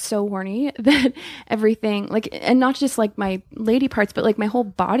just got so horny that everything, like, and not just like my lady parts, but like my whole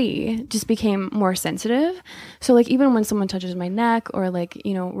body just became more sensitive. So like even when someone touches my neck or like,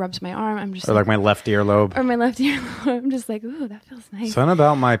 you know, rubs my arm, I'm just or like my left earlobe. Or my left earlobe. I'm just like, ooh, that feels nice. Something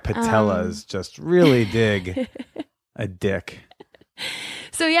about my patellas just really dig a dick.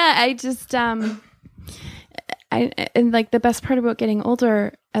 So yeah, I just and like the best part about getting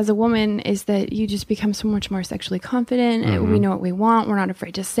older as a woman is that you just become so much more sexually confident. We know what we want. We're not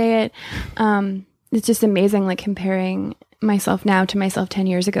afraid to say it. It's just amazing, like comparing myself now to myself 10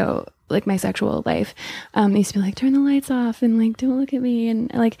 years ago, like my sexual life. I used to be like, turn the lights off and like, don't look at me.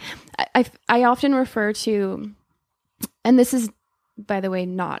 And like, I often refer to, and this is, by the way,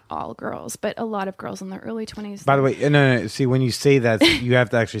 not all girls, but a lot of girls in their early 20s. By the way, no. See, when you say that, you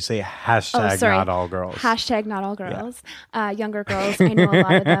have to actually say hashtag not all girls. Hashtag not all girls. Yeah. Younger girls, I know a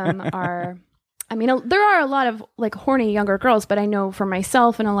lot of them are, I mean, there are a lot of like horny younger girls, but I know for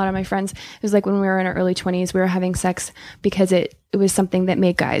myself and a lot of my friends, it was like when we were in our early 20s, we were having sex because it was something that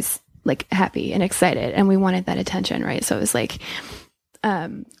made guys like happy and excited and we wanted that attention, right? So it was like,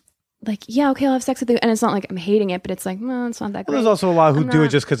 yeah, okay, I'll have sex with you. And it's not like I'm hating it, but it's like, well, it's not that great. There's also a lot who do it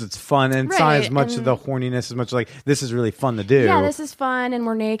just because it's fun. And it's not as much of the horniness as much like, this is really fun to do. Yeah, this is fun. And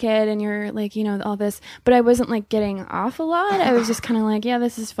we're naked and you're like, you know, all this. But I wasn't like getting off a lot. I was just kind of like, yeah,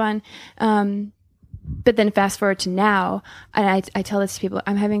 this is fun. But then fast forward to now, and I tell this to people,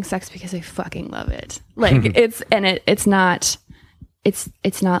 I'm having sex because I fucking love it. Like it's not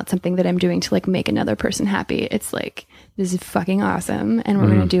something that I'm doing to like make another person happy. It's like, this is fucking awesome. And we're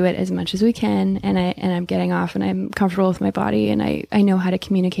going to do it as much as we can. And I'm getting off and I'm comfortable with my body and I know how to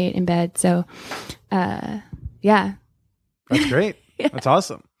communicate in bed. So, yeah. That's great. Yeah. That's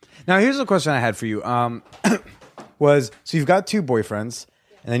awesome. Now, here's a question I had for you. So you've got 2 boyfriends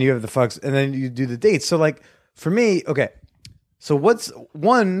and then you have the fucks and then you do the dates. So like for me, okay. So this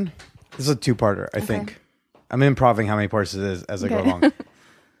is a 2-parter, I think. I'm improving how many parts it is as I go along.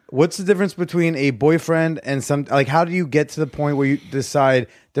 What's the difference between a boyfriend and some, like, how do you get to the point where you decide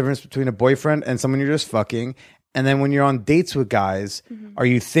difference between a boyfriend and someone you're just fucking? And then when you're on dates with guys, are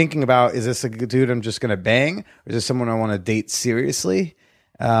you thinking about, is this a dude I'm just going to bang? Or is this someone I want to date seriously?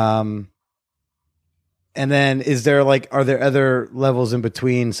 And then are there other levels in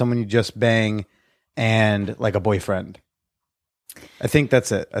between someone you just bang and like a boyfriend? I think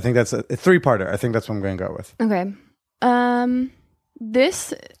that's it. I think that's a 3-parter. I think that's what I'm going to go with. Okay.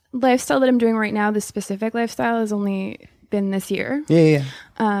 This lifestyle that I'm doing right now, this specific lifestyle, has only been this year. Yeah.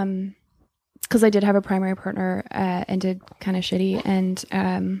 Because I did have a primary partner and did kind of shitty.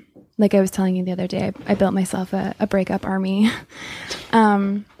 And like I was telling you the other day, I built myself a breakup army.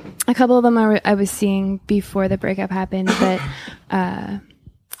 A couple of them I was seeing before the breakup happened. But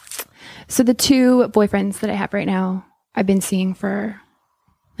so the 2 boyfriends that I have right now, I've been seeing for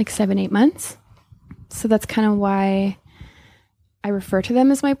like 7-8 months. So that's kind of why I refer to them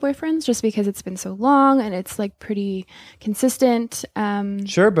as my boyfriends, just because it's been so long and it's like pretty consistent.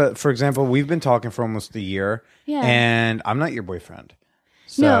 Sure, but for example, we've been talking for almost a year, and I'm not your boyfriend,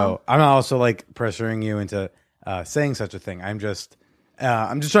 so I'm not also like pressuring you into saying such a thing. I'm just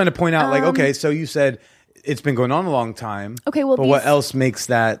trying to point out, like, okay, so you said it's been going on a long time. Okay, well, but what else makes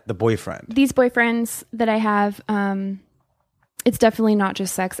that the boyfriend? These boyfriends that I have, it's definitely not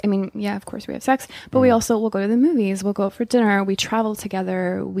just sex. I mean, yeah, of course we have sex, but we'll go to the movies. We'll go out for dinner. We travel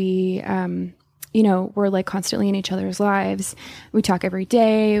together. We, we're like constantly in each other's lives. We talk every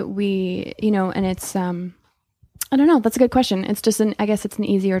day. And it's, I don't know. That's a good question. It's just I guess it's an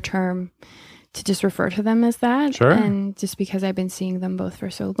easier term to just refer to them as that. Sure. And just because I've been seeing them both for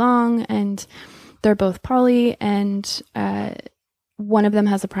so long and they're both poly and, one of them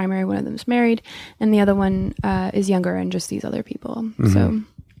has a primary, one of them's married, and the other one is younger and just these other people. So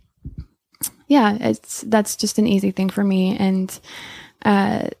yeah, that's just an easy thing for me. And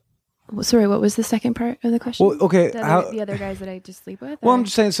sorry, what was the second part of the question? Well, okay, the other guys that I just sleep with? Well, I'm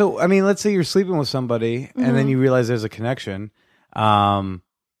just saying, so I mean, let's say you're sleeping with somebody and then you realize there's a connection.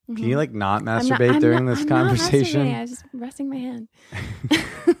 Can you like not masturbate during this conversation? I was just resting my hand.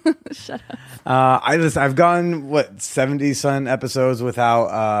 Shut up. I've gone 70 some episodes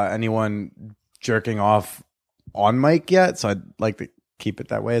without anyone jerking off on mic yet, so I'd like to keep it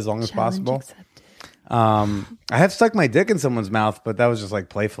that way as long as possible. Accepted. I have stuck my dick in someone's mouth, but that was just like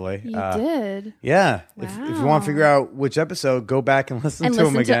playfully. You did? Yeah. Wow. If you want to figure out which episode, go back and listen to them again.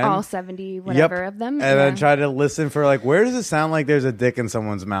 And listen to all 70 whatever of them. And then try to listen for like, where does it sound like there's a dick in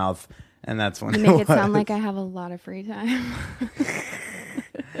someone's mouth? And that's when you make it sound like I have a lot of free time.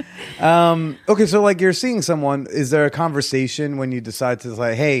 Okay, so like you're seeing someone. Is there a conversation when you decide to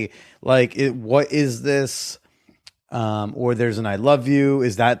like, hey, like, what is this? Or there's an I love you.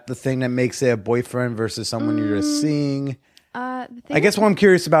 Is that the thing that makes it a boyfriend versus someone you're just seeing? I guess what I'm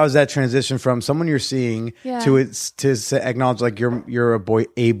curious about is that transition from someone you're seeing to acknowledge like you're a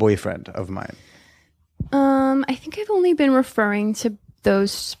boyfriend of mine. I think I've only been referring to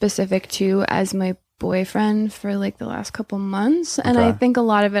those specific two as my boyfriend for like the last couple months, and I think a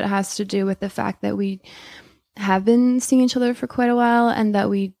lot of it has to do with the fact that we have been seeing each other for quite a while, and that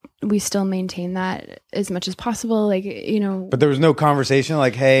we still maintain that as much as possible. Like, you know, but there was no conversation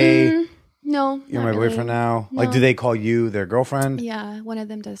like, hey. No, you're my boyfriend now. No. Like, do they call you their girlfriend? Yeah, one of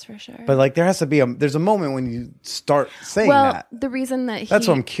them does for sure. But like, there has to be there's a moment when you start saying that. The reason that that's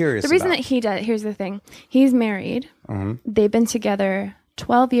what I'm curious. The reason that he does. Here's the thing. He's married. Mm-hmm. They've been together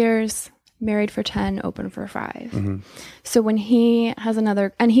 12 years. Married for 10. Open for 5. Mm-hmm. So when he has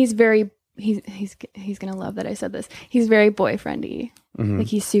another, and he's very. He's gonna love that I said this. He's very boyfriendy. Mm-hmm. Like,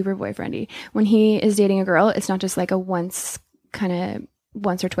 he's super boyfriendy. When he is dating a girl, it's not just like a once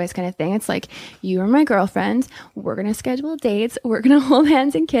or twice kind of thing. It's like, you are my girlfriend. We're going to schedule dates. We're going to hold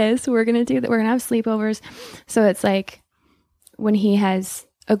hands and kiss. We're going to do that. We're going to have sleepovers. So it's like, when he has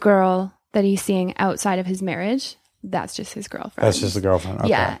a girl that he's seeing outside of his marriage, that's just his girlfriend. That's just a girlfriend. Okay.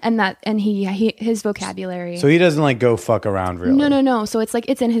 Yeah. And he his vocabulary. So he doesn't like go fuck around really. No. So it's like,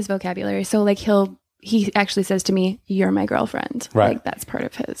 it's in his vocabulary. So like he actually says to me, you're my girlfriend. Right. Like, that's part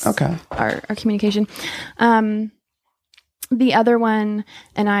of his, our communication. The other one,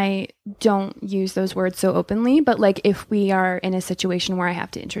 and I don't use those words so openly, but like, if we are in a situation where I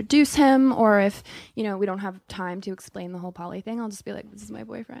have to introduce him, or if, you know, we don't have time to explain the whole poly thing, I'll just be like, this is my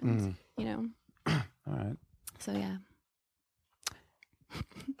boyfriend, you know? All right. So, yeah.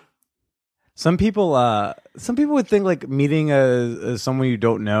 Some people would think like meeting someone you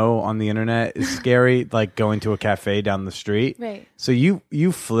don't know on the internet is scary, like going to a cafe down the street. Right. So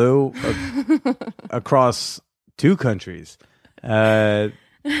you flew across 2 countries to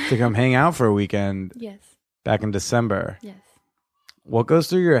come hang out for a weekend. Yes. Back in December. Yes. What goes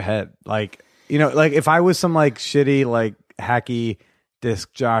through your head? Like, you know, like if I was some like shitty, like hacky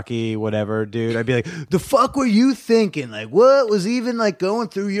disc jockey, whatever, dude, I'd be like, the fuck were you thinking? Like, what was even like going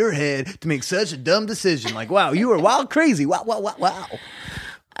through your head to make such a dumb decision? Like, wow, you were wild crazy. Wow.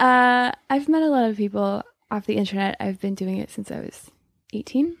 I've met a lot of people off the internet. I've been doing it since I was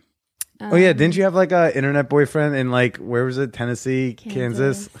 18. Oh yeah, didn't you have like a internet boyfriend in like, where was it? Tennessee,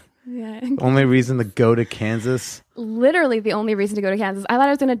 Kansas? Yeah. Only reason to go to Kansas? Literally the only reason to go to Kansas. I thought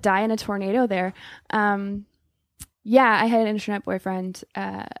I was going to die in a tornado there. Yeah, I had an internet boyfriend.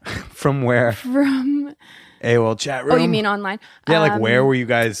 From where? From AOL chat room. Oh, you mean online? Yeah, like where were you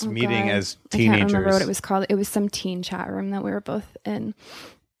guys meeting as teenagers? I can't remember what it was called. It was some teen chat room that we were both in.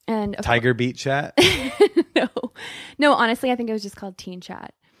 And Tiger Beat chat? No, honestly, I think it was just called Teen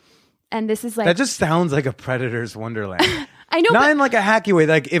Chat. And this is like, that just sounds like a Predator's Wonderland. I know, not in like a hacky way.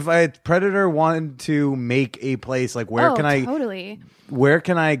 Like if a Predator wanted to make a place, like where can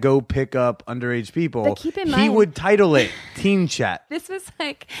I go pick up underage people? But keep in mind, he would title it Teen Chat. This was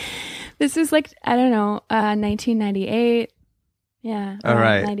like I don't know, 1998. Yeah. All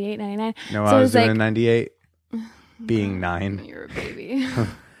right. 98, 99. No, so I was doing like, 98. Being 9. You're a baby.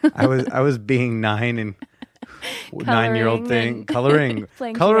 I was being 9 and 9-year-old thing. Coloring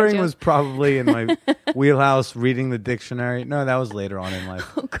was probably in my wheelhouse. Reading the dictionary. No, that was later on in life.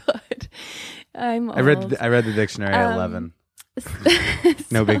 Oh God, I read the dictionary at 11.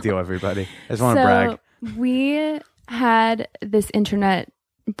 No big deal, everybody. I just want to brag. We had this internet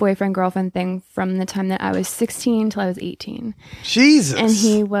boyfriend girlfriend thing from the time that I was 16 till I was 18. Jesus. And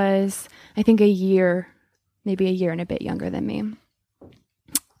he was, I think, maybe a year and a bit younger than me.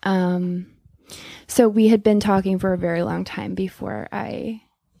 So we had been talking for a very long time before I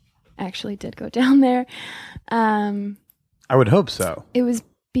actually did go down there. I would hope so. It was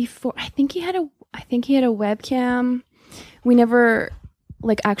before. I think he had a webcam. We never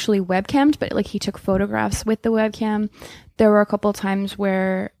like actually webcammed, but like he took photographs with the webcam. There were a couple times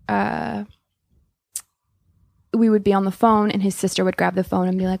where we would be on the phone and his sister would grab the phone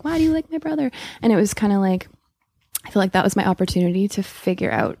and be like, "Why do you like my brother?" And it was kind of like, I feel like that was my opportunity to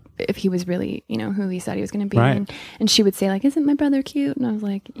figure out if he was really, you know, who he said he was going to be. Right. And she would say like, "Isn't my brother cute?" And I was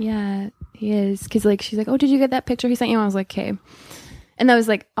like, "Yeah, he is." Cause like, she's like, "Oh, did you get that picture he sent you?" And I was like, "Okay." And that was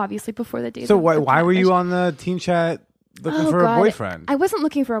like, obviously before the date. So why were you on the teen chat looking for a boyfriend? I wasn't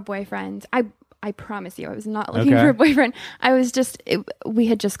looking for a boyfriend. I promise you, I was not looking for a boyfriend. I was just, we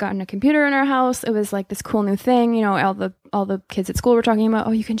had just gotten a computer in our house. It was like this cool new thing. You know, all the kids at school were talking about,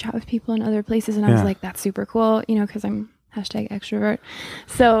 oh, you can chat with people in other places. And I was like, that's super cool, you know, because I'm Hashtag extrovert.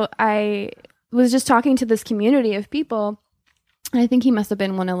 So I was just talking to this community of people. And I think he must have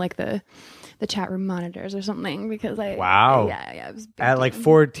been one of like the chat room monitors or something because Wow. Yeah. It was At like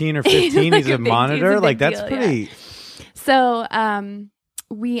 14 or 15, like he's a monitor. Like that's deal, pretty. Yeah. So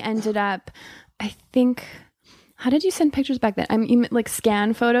we ended up, I think, how did you send pictures back then? I mean, like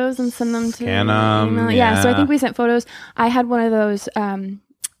scan photos and send them to Scan 'em, email? Yeah. So I think we sent photos. I had one of those.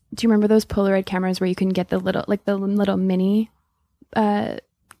 Do you remember those Polaroid cameras where you can get the little mini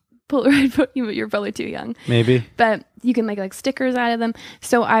Polaroid? You're probably too young, maybe, but you can make like stickers out of them.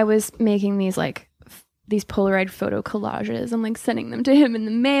 So I was making these these Polaroid photo collages and like sending them to him in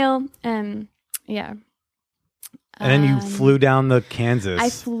the mail, and yeah. And then you flew down to Kansas. I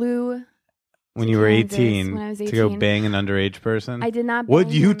flew when you were Kansas 18, when I was to go 18. bang an underage person. I did not.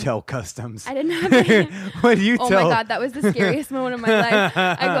 What'd you him. tell customs? I did not. Bang him. What'd you Oh tell? my god, that was the scariest moment of my life.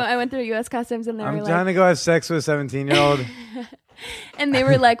 I went through U.S. Customs and they were I'm like, trying to go have sex with a 17-year-old. and they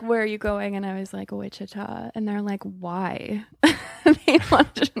were like, "Where are you going?" And I was like, "Wichita." And they're like, "Why?" They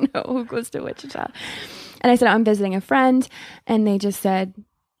wanted to know who goes to Wichita. And I said, "I'm visiting a friend," and they just said,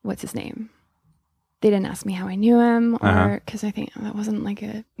 "What's his name?" They didn't ask me how I knew him, or because I think that wasn't like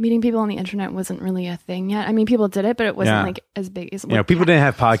meeting people on the internet wasn't really a thing yet. I mean, people did it, but it wasn't like as big as people didn't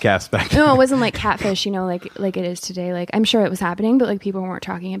have podcasts back then. No, it wasn't like catfish, like it is today. Like I'm sure it was happening, but like people weren't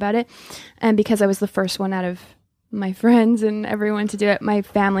talking about it. And because I was the first one out of my friends and everyone to do it, my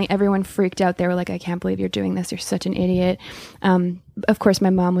family, everyone freaked out. They were like, "I can't believe you're doing this. You're such an idiot." Of course,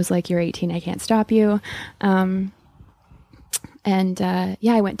 my mom was like, "You're 18. I can't stop you."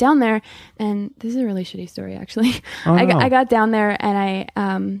 I went down there, and this is a really shitty story, actually. Oh, no. I got down there, and I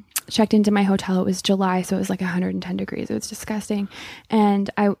checked into my hotel. It was July, so it was like 110 degrees. It was disgusting. And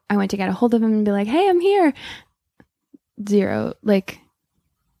I went to get a hold of him and be like, "Hey, I'm here." Zero, like,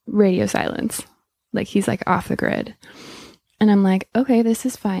 radio silence. Like, he's like off the grid. And I'm like, "Okay, this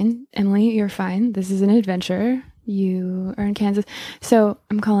is fine. Emily, you're fine. This is an adventure. You are in Kansas." So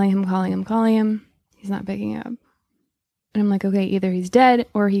I'm calling him. He's not picking up. And I'm like, okay, either he's dead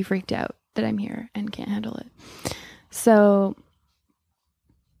or he freaked out that I'm here and can't handle it. So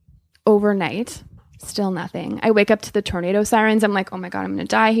overnight, still nothing. I wake up to the tornado sirens. I'm like, oh my God, I'm going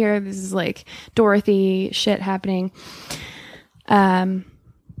to die here. This is like Dorothy shit happening.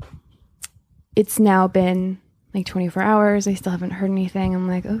 It's now been like 24 hours. I still haven't heard anything. I'm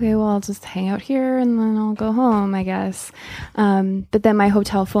like, okay, well, I'll just hang out here and then I'll go home, I guess. But then my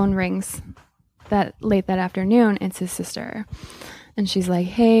hotel phone rings late that afternoon. It's his sister, and she's like,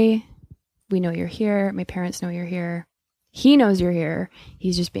 "Hey, we know you're here. My parents know you're here. He knows you're here.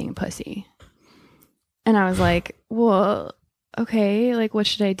 He's just being a pussy." And I was like, "Well, okay, like what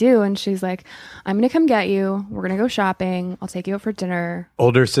should I do?" And she's like, "I'm gonna come get you. We're gonna go shopping. I'll take you out for dinner."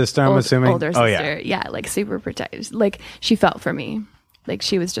 Older sister, I'm assuming. Older sister, yeah, like super protective. Like she felt for me. Like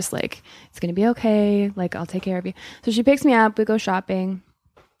she was just like, "It's gonna be okay. Like I'll take care of you." So she picks me up. We go shopping.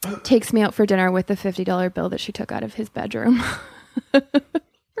 Takes me out for dinner with the $50 bill that she took out of his bedroom.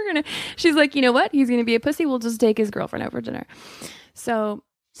 She's like, "You know what? He's gonna be a pussy. We'll just take his girlfriend out for dinner." So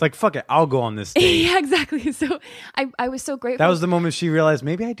it's like, fuck it, I'll go on this date. Yeah, exactly. So I was so grateful. That was the moment she realized,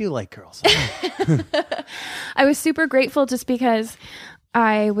 maybe I do like girls. I was super grateful just because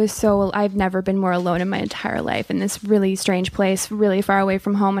I've never been more alone in my entire life in this really strange place, really far away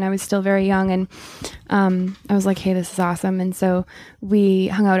from home. And I was still very young. And I was like, hey, this is awesome. And so we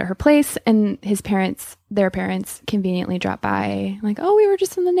hung out at her place, and their parents conveniently dropped by, like, "Oh, we were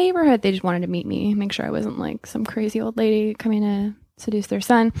just in the neighborhood." They just wanted to meet me, make sure I wasn't like some crazy old lady coming to seduce their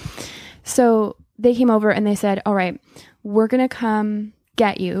son. So they came over and they said, "All right, we're going to come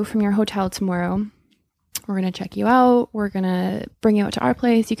get you from your hotel tomorrow. We're going to check you out. We're going to bring you out to our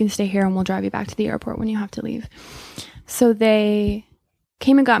place. You can stay here and we'll drive you back to the airport when you have to leave." So they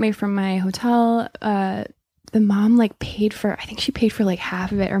came and got me from my hotel. The mom I think she paid for like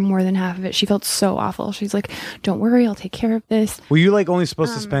half of it or more than half of it. She felt so awful. She's like, "Don't worry, I'll take care of this." Were you like only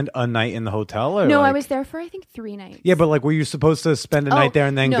supposed to spend a night in the hotel? Or no, like... I was there for I think 3 nights. Yeah, but like, were you supposed to spend a night there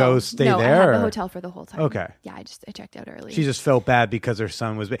and then go stay there? No, I had the hotel for the whole time. Okay. Yeah, I checked out early. She just felt bad because her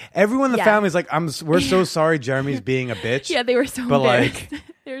son was. Everyone in the family's like, "We're so sorry, Jeremy's being a bitch." Yeah, they were so embarrassed.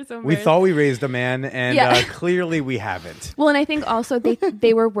 They were so embarrassed. We thought we raised a man, and clearly we haven't. Well, and I think also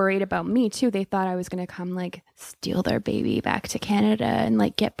they were worried about me too. They thought I was going to come like steal their baby back to Canada and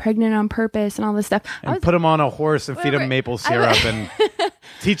like get pregnant on purpose and all this stuff. And put him on a horse and feed him maple syrup and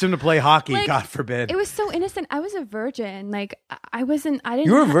teach him to play hockey. Like, God forbid. It was so innocent. I was a virgin. Like I didn't.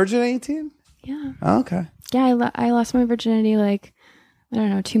 You were a virgin at 18? Yeah. Oh, okay. Yeah, I lost my virginity like, I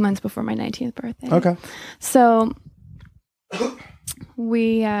don't know, 2 months before my 19th birthday. Okay. So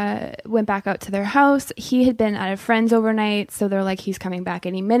we went back out to their house. He had been at a friend's overnight, so they're like, he's coming back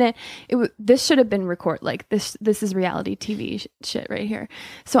any minute. This should have been like this is reality TV shit right here.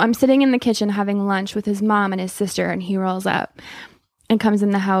 So I'm sitting in the kitchen having lunch with his mom and his sister, and he rolls up and comes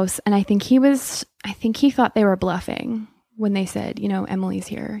in the house, and I think he thought they were bluffing when they said, Emily's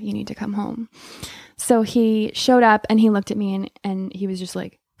here, you need to come home. So he showed up and he looked at me and he was just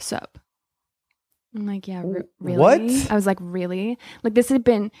like, sup. I'm like, yeah, really? What? I was like, really? Like this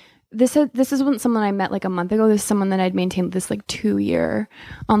isn't someone I met like a month ago. This is someone that I'd maintained this like 2-year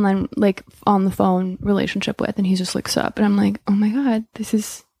online, like on the phone relationship with. And he's just like, sup. And I'm like, oh my God, this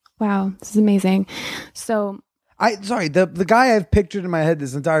is amazing. So the guy I've pictured in my head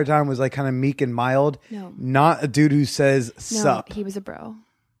this entire time was like kind of meek and mild. No. Not a dude who says sup. No, he was a bro.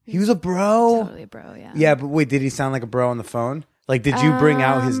 He was a bro? Totally a bro, yeah. Yeah, but wait, did he sound like a bro on the phone? Like, did you bring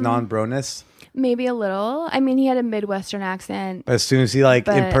out his non-broness? Maybe a little. I mean, he had a Midwestern accent. But as soon as he in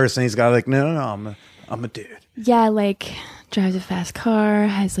person, he's got like, no, I'm a dude. Yeah, like drives a fast car,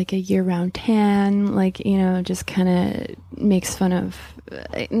 has like a year-round tan, like, just kind of makes fun of,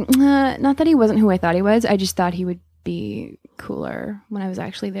 not that he wasn't who I thought he was. I just thought he would be cooler when I was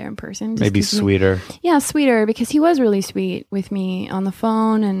actually there in person. Maybe sweeter. Sweeter, because he was really sweet with me on the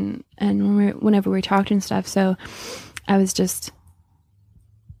phone and whenever we talked and stuff. So I was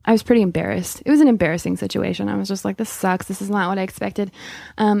pretty embarrassed. It was an embarrassing situation. I was just like, this sucks. This is not what I expected.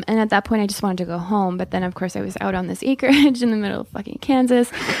 And at that point, I just wanted to go home. But then, of course, I was out on this acreage in the middle of fucking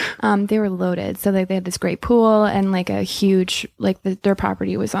Kansas. They were loaded. So they had this great pool and like a huge, like their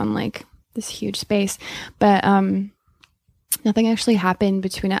property was on like this huge space. But nothing actually happened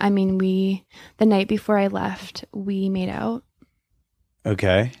between it. I mean, the night before I left, we made out.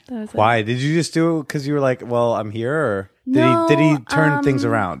 Okay. Why? Did you just do it because you were like, well, I'm here? Or did he turn things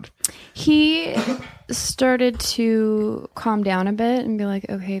around? He started to calm down a bit and be like,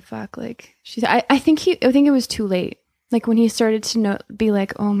 okay, fuck. Like I think it was too late. Like when he started to be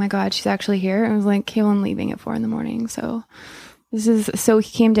like, oh my God, she's actually here. I was like, okay, well, I'm leaving at 4 a.m. So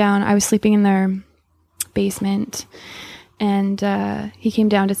he came down. I was sleeping in their basement and he came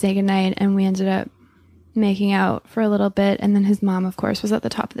down to say goodnight and we ended up making out for a little bit, and then his mom, of course, was at the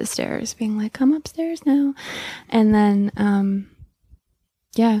top of the stairs being like, come upstairs now. And then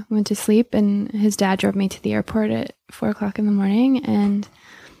went to sleep, and his dad drove me to the airport at 4 o'clock in the morning, and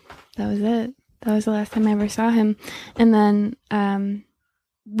that was it. That was the last time I ever saw him. And then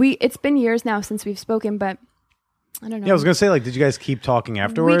it's been years now since we've spoken, but I don't know. Yeah, I was gonna say, like, did you guys keep talking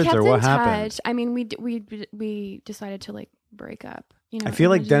afterwards, or what happened? I mean, we decided to like break up. I feel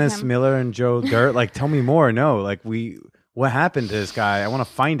like Dennis Miller and Joe Dirt. Like, tell me more. No, like what happened to this guy? I want to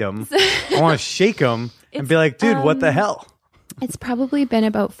find him. I want to shake him and be like, dude, what the hell? It's probably been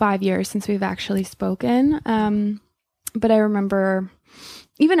about 5 years since we've actually spoken. But I remember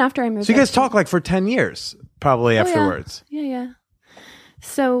even after I moved. So you guys talked like for 10 years, probably afterwards. Yeah.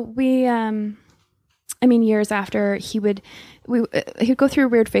 So we, years after he'd go through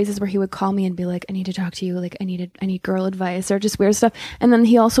weird phases where he would call me and be like, I need to talk to you. Like I need girl advice or just weird stuff. And then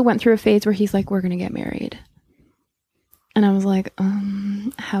he also went through a phase where he's like, we're going to get married. And I was like,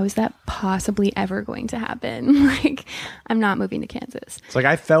 how is that possibly ever going to happen? Like, I'm not moving to Kansas. It's like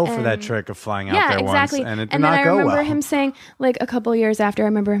I fell for that trick of flying out there exactly. once, and it did not go well. And then I remember him saying, like, a couple years after, I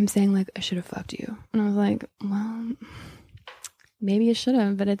remember him saying, like, I should have fucked you. And I was like, well, maybe you should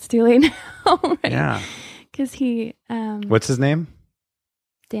have, but it's too late now. Right? Yeah. Because he... What's his name?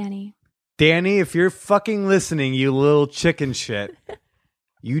 Danny. Danny, if you're fucking listening, you little chicken shit,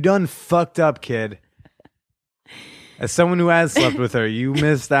 you done fucked up, kid. As someone who has slept with her, you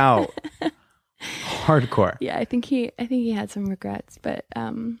missed out. Hardcore. Yeah, I think he had some regrets, but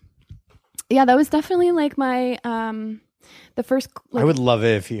yeah, that was definitely like my the first. Like, I would love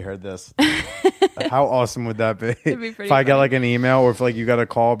it if he heard this. How awesome would that be? If I got like an email, or if like you got a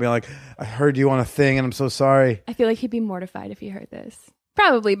call being like, "I heard you on a thing, and I'm so sorry." I feel like he'd be mortified if he heard this.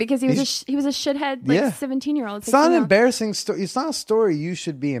 Probably because he was a shithead, like 17-year-old. It's not an embarrassing story. It's not a story you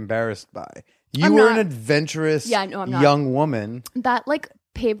should be embarrassed by. You were an adventurous young woman. That like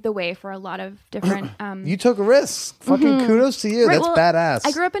paved the way for a lot of different... you took a risk. Fucking kudos to you. Right, that's badass.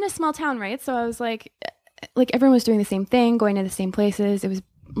 I grew up in a small town, right? So I was like everyone was doing the same thing, going to the same places. It was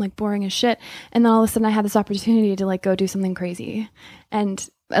like boring as shit. And then all of a sudden I had this opportunity to like go do something crazy and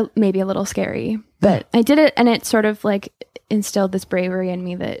maybe a little scary. But I did it, and it sort of like instilled this bravery in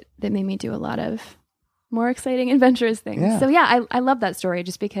me that made me do a lot of more exciting, adventurous things. Yeah. So yeah, I love that story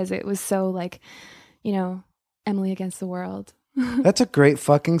just because it was so like, Emily against the world. That's a great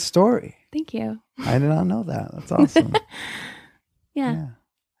fucking story. Thank you. I did not know that. That's awesome. Yeah.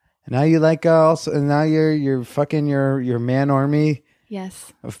 And now you like also, and now you're fucking your man army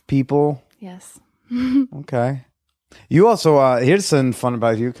Yes. of people. Yes. Okay. You also here's something fun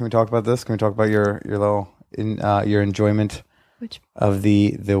about you. Can we talk about this? Can we talk about your little your enjoyment of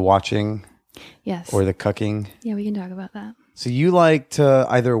the watching? Yes. Or the cucking? Yeah, we can talk about that. So you like to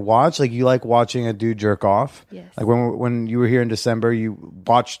either watch, like you like watching a dude jerk off? Yes. Like when you were here in December, you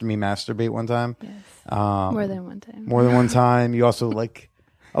watched me masturbate one time? Yes. More than one time. More than one time. You also like,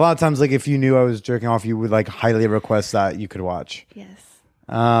 a lot of times, like if you knew I was jerking off, you would like highly request that you could watch. Yes.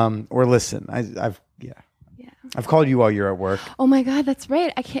 Or listen. I've called you while you're at work. Oh my God, that's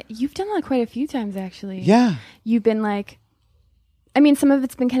right. You've done that quite a few times, actually. Yeah. You've been like, I mean, some of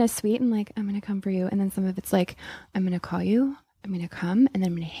it's been kind of sweet and like, I'm going to come for you. And then some of it's like, I'm going to call you, I'm going to come, and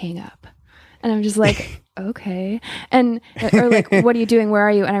then I'm going to hang up. And I'm just like, okay. And, or like, what are you doing? Where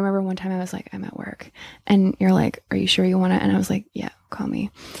are you? And I remember one time I was like, I'm at work. And you're like, are you sure you want to? And I was like, yeah, call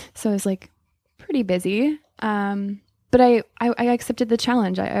me. So I was like pretty busy. But I accepted the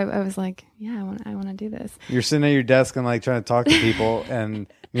challenge. I was like, yeah, I want to do this. You're sitting at your desk and like trying to talk to people, and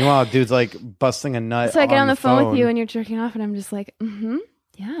meanwhile, dude's like busting a nut. So I get on the phone with you, and you're jerking off, and I'm just like,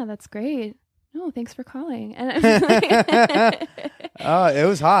 yeah, that's great. No, thanks for calling. And I'm like, oh, it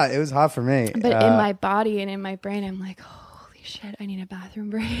was hot. It was hot for me. But in my body and in my brain, I'm like, holy shit, I need a bathroom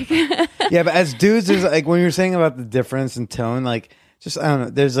break. Yeah, but as dudes, there's like when you're saying about the difference in tone, like just I don't know.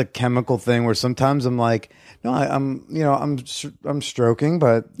 There's a chemical thing where sometimes I'm like, no, I'm stroking,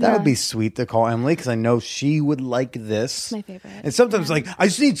 but that would be sweet to call Emily because I know she would like this. My favorite. And sometimes like I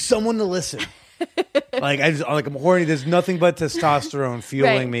just need someone to listen. Like I'm horny. There's nothing but testosterone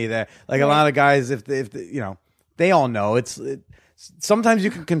fueling me. There, like a lot of guys, if they all know it's sometimes you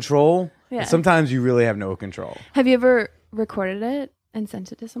can control. Yeah. Sometimes you really have no control. Have you ever recorded it and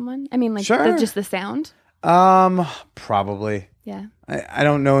sent it to someone? I mean, like just the sound. Probably. Yeah. I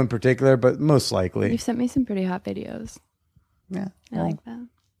don't know in particular, but most likely. You've sent me some pretty hot videos. Yeah. I like that.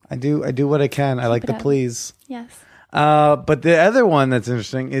 I do what I can. I like to please. Yes. But the other one that's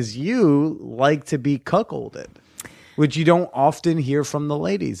interesting is you like to be cuckolded, which you don't often hear from the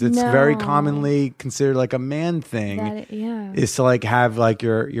ladies. It's very commonly considered like a man thing. Is to like have like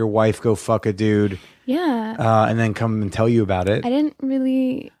your wife go fuck a dude. Yeah. And then come and tell you about it. I didn't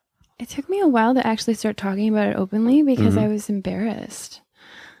really. It took me a while to actually start talking about it openly because I was embarrassed.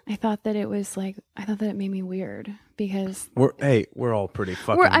 I thought that it made me weird because we're all pretty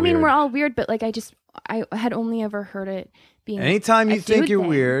fucking weird. I mean, we're all weird, but like I had only ever heard it being anytime you think you're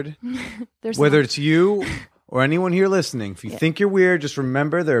weird, whether it's you or anyone here listening, if you think you're weird, just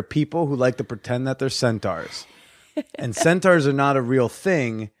remember there are people who like to pretend that they're centaurs. And centaurs are not a real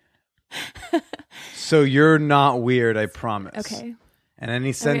thing. So you're not weird, I promise. Okay. And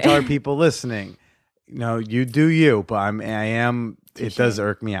any centaur people listening, you do you, but I am. It does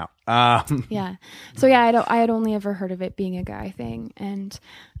irk me out. Yeah. So yeah, I had only ever heard of it being a guy thing, and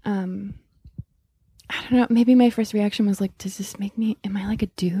I don't know. Maybe my first reaction was like, "Does this make me? Am I like a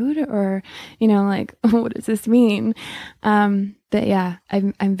dude, or like what does this mean?" But yeah,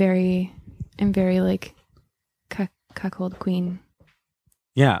 I'm very like cuckold queen.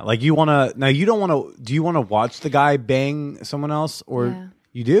 Yeah, like you want to. Now you don't want to. Do you want to watch the guy bang someone else, or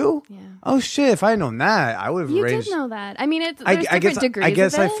you do? Yeah. Oh shit! If I had known that, I would have arranged. You did know that. I mean, there's different degrees. I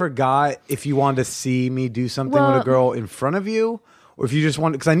guess of it. I forgot if you wanted to see me do something with a girl in front of you, or if you just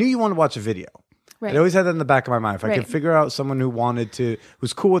wanted, because I knew you wanted to watch a video. Right. I always had that in the back of my mind. If I could figure out someone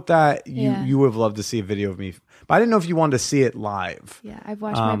who's cool with that, you would have loved to see a video of me. But I didn't know if you wanted to see it live. Yeah, I've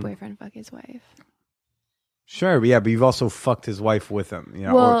watched my boyfriend fuck his wife. Sure, but you've also fucked his wife with him,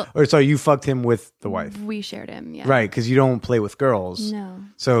 or sorry, you fucked him with the wife. We shared him, yeah. Right, because you don't play with girls. No.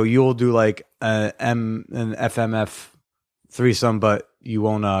 So you'll do like an FMF threesome, but you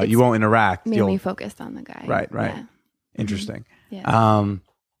won't interact. Mainly focused on the guy. Right. Yeah. Interesting. Yeah.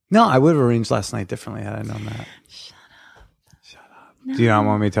 No, I would have arranged last night differently had I known that. Shut up. No. Do you not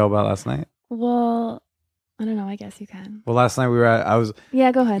want me to tell about last night? Well, I don't know. I guess you can. Well, last night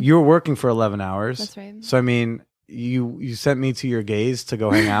Yeah, go ahead. You were working for 11 hours. That's right. So, I mean, you sent me to your gays to go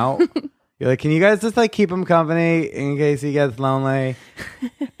hang out. You're like, can you guys just like keep him company in case he gets lonely?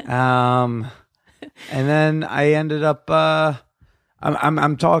 And then I ended up,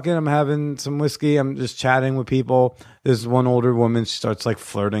 I'm talking, I'm having some whiskey. I'm just chatting with people. There's one older woman. She starts like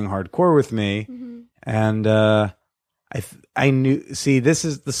flirting hardcore with me. Mm-hmm. And, I knew, see, this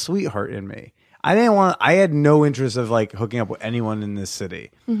is the sweetheart in me. I had no interest of like hooking up with anyone in this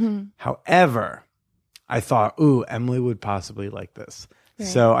city. Mm-hmm. However, I thought, ooh, Emily would possibly like this. Right.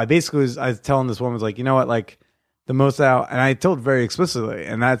 So I was telling this woman, like, you know what, like the most out, and I told very explicitly,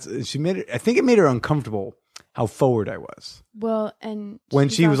 and I think it made her uncomfortable how forward I was. Well, and When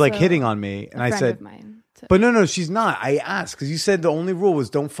she's she was like also hitting on me, and a I friend said, of mine, so- but no, she's not. I asked because you said the only rule was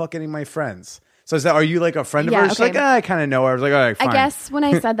don't fuck any of my friends. So I said, are you like a friend of Yeah, hers? She's like, okay. I kind of know her. I was like, all right, fine. I guess when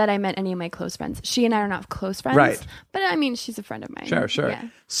I said that, I meant any of my close friends. She and I are not close friends. Right. But I mean, she's a friend of mine. Sure. Yeah.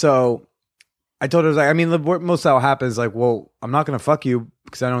 So I told her, I was like, I mean, most that will happen is like, well, I'm not going to fuck you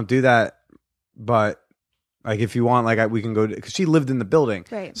because I don't do that. But like, if you want, like, we can go, because she lived in the building.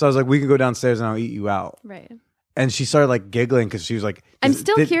 Right. So I was like, we can go downstairs and I'll eat you out. Right. And she started like giggling because she was like, I'm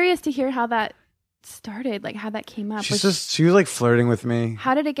still curious to hear how that started, like how that came up. she was like flirting with me.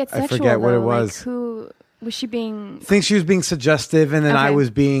 How did it get sexual? I forget what it though? was. Like, who was she being? I think she was being suggestive, and then I Okay.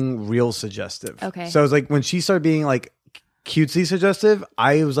 was being real suggestive. Okay. So it was like when she started being like cutesy suggestive,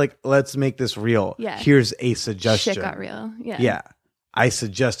 I was like, let's make this real. Yeah. Here's a suggestion. Shit got real. Yeah. Yeah. I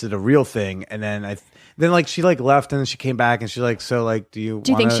suggested a real thing, and then like she like left, and then she came back, and she's like, so like, do you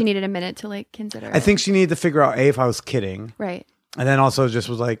think she needed a minute to like consider? I think she needed to figure out if I was kidding, Right. and then also just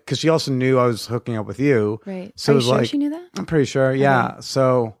was like, because she also knew I was hooking up with you, Right. So Are it you was sure like, she knew that? I'm pretty sure, yeah.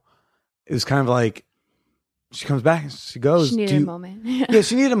 So it was kind of like, she comes back and she goes, She needed a moment. Yeah,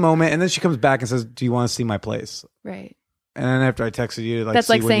 she needed a moment, and then she comes back and says, "Do you want to see my place?" Right. And then after I texted you, like, That's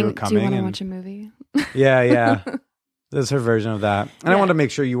see like when saying, you were "Do coming, you want to and watch a movie?" yeah, that's her version of that. And I Yeah. wanted to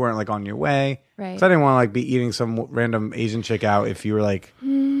make sure you weren't like on your way, Right. so I didn't want to like be eating some random Asian chick out if you were like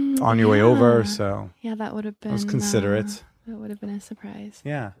on your way yeah. over. So Yeah, that would have been. I was considerate. That would have been a surprise.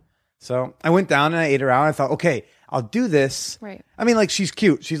 Yeah. So I went down and I ate her out. I thought, okay, I'll do this. Right. I mean, like, she's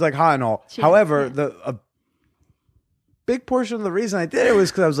cute. She's like hot and all. She is, However, yeah. a big portion of the reason I did it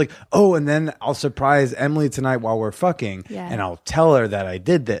was because I was like, oh, and then I'll surprise Emily tonight while we're fucking. Yeah. And I'll tell her that I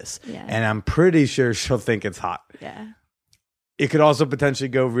did this. Yeah. And I'm pretty sure she'll think it's hot. Yeah. It could also potentially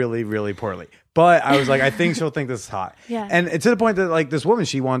go really, really poorly. But I was like, I think she'll think this is hot. Yeah. And to the point that like this woman,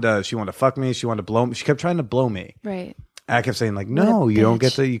 she wanted to fuck me. She wanted to blow me. She kept trying to blow me. Right. I kept saying like, What a no, you don't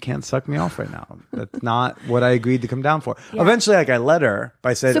get bitch. to, you can't suck me off right now. That's not what I agreed to come down for. Yeah. Eventually, like I let her, but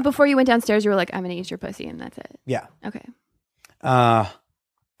I said, So before you went downstairs, you were like, "I'm gonna use your pussy," and that's it. yeah. Okay. I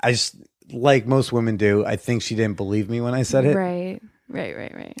just, like most women do, I think she didn't believe me when I said it. Right.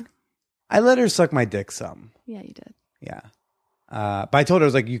 I let her suck my dick some. Yeah, you did. Yeah. But I told her, I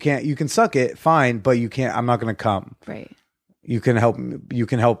was like, you can suck it, fine, but you can't, I'm not going to come. Right. You can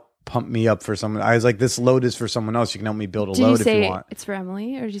help pump me up for someone. I was like, this load is for someone else. You can help me build a Did you load if say you want. it's for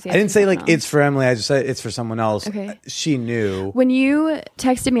Emily, or did you say? I didn't it's say for like someone it's for Emily. I just said it's for someone else. Okay. She knew. When you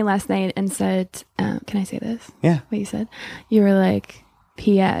texted me last night and said, "Can I say this?" Yeah. What you said? You were like,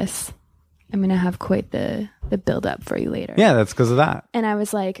 "P.S. I'm gonna have quite the build up for you later." Yeah, that's because of that. And I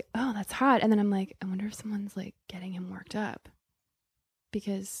was like, "Oh, that's hot." And then I'm like, "I wonder if someone's like getting him worked up,"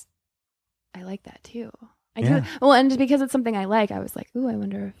 because I like that too. I Yeah. do. Well, and because it's something I like, I was like, "Ooh, I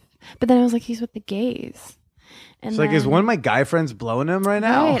wonder if." But then I was like, "He's with the gays." And It's like, is then- one of my guy friends blowing him right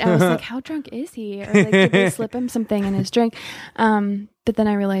now? Right. I was like, how drunk is he? Or like, did they slip him something in his drink? But then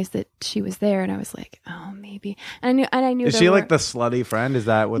I realized that she was there, and I was like, oh, maybe. And I knew. Is there she were- like the slutty friend? Is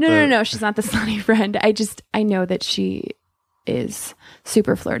that what? No. She's not the slutty friend. I know that she is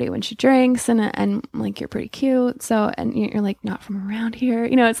super flirty when she drinks, and like, you're pretty cute. So, and you're like not from around here.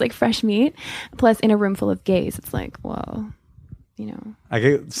 It's like fresh meat. Plus, in a room full of gays, it's like, well, I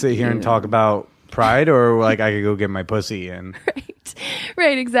could sit here and talk about pride, or like I could go get my pussy and.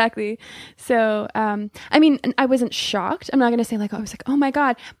 Right, exactly. So, I mean, I wasn't shocked. I'm not going to say like, I was like, oh my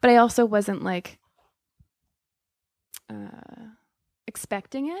God, but I also wasn't like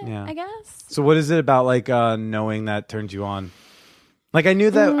expecting it, Yeah. I guess. So what is it about like knowing that turns you on? Like I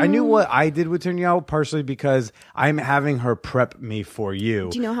knew what I did would turn you out, partially because I'm having her prep me for you.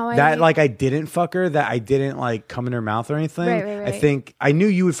 Do you know how that like I didn't fuck her, that I didn't like come in her mouth or anything. Right. I think I knew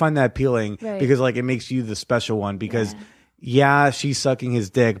you would find that appealing Right. because like it makes you the special one because she's sucking his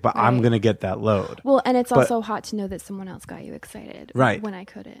dick, but I'm Right. gonna get that load. Well, and it's also hot to know that someone else got you excited, Right. when I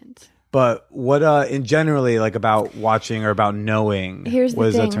couldn't. But what in generally like about watching or about knowing, Here's the what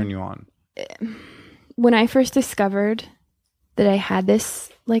does that thing. turn you on? When I first discovered that I had this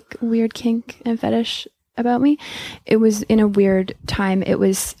like weird kink and fetish about me, it was in a weird time. It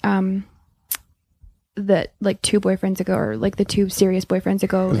was that like 2 boyfriends ago, or like the 2 serious boyfriends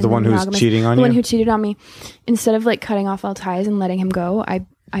ago. Was the one who was cheating on the you? one who cheated on me. Instead of like cutting off all ties and letting him go,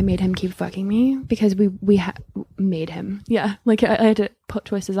 I made him keep fucking me because we made him. Yeah, like I had to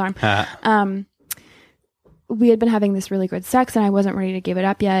twist his arm. We had been having this really good sex, and I wasn't ready to give it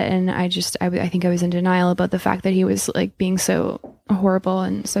up yet. And I think I was in denial about the fact that he was like being so horrible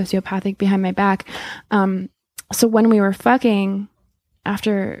and sociopathic behind my back. So when we were fucking,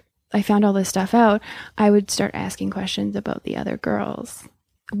 after I found all this stuff out, I would start asking questions about the other girls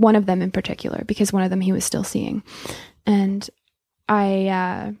one of them in particular, because one of them he was still seeing. And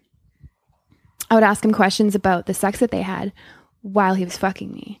I would ask him questions about the sex that they had while he was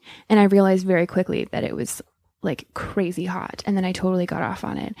fucking me. And I realized very quickly that it was like crazy hot. And then I totally got off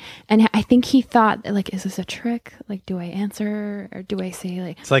on it. And I think he thought, like, is this a trick? Like, do I answer or do I say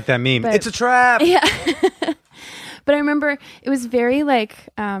like... It's like that meme. It's a trap! Yeah. But I remember it was very like...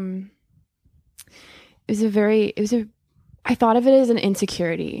 I thought of it as an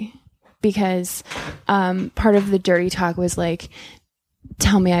insecurity, because part of the dirty talk was like,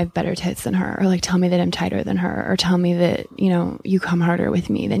 tell me I have better tits than her, or like tell me that I'm tighter than her, or tell me that, you know, you come harder with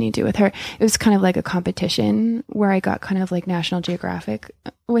me than you do with her. It was kind of like a competition where I got kind of like National Geographic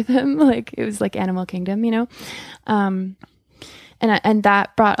with him. Like it was like Animal Kingdom, you know? And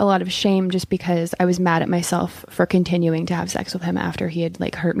that brought a lot of shame, just because I was mad at myself for continuing to have sex with him after he had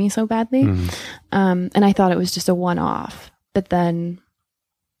like hurt me so badly. And I thought it was just a one-off. But then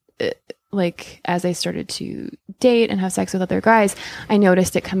like as I started to date and have sex with other guys, I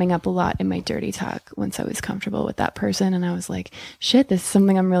noticed it coming up a lot in my dirty talk once I was comfortable with that person. And I was like, shit, this is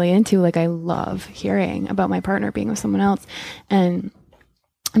something I'm really into. Like I love hearing about my partner being with someone else. And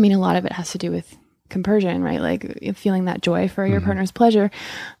I mean, a lot of it has to do with compersion, right? Like feeling that joy for your partner's pleasure.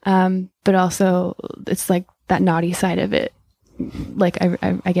 But also it's like that naughty side of it. Like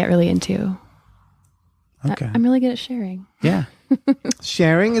I get really into. Okay. I'm really good at sharing. Yeah.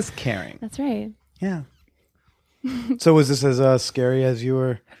 Sharing is caring. That's right. Yeah. So was this as scary as you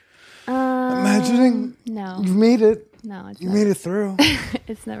were imagining? No. You made it. No, it's you not. made it through.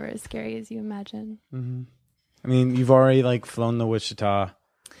 It's never as scary as you imagine. I mean, you've already like flown to Wichita,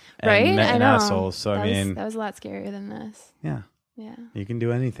 and Right? met I an know. asshole. So that was a lot scarier than this. yeah, Yeah. you can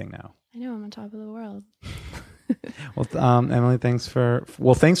do anything now. I know, I'm on top of the world. Well, Emily, thanks for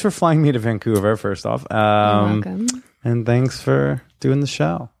flying me to Vancouver. First off, You're welcome. and thanks for doing the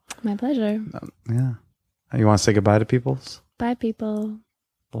show. My pleasure. Yeah, you want to say goodbye to people? Bye, people.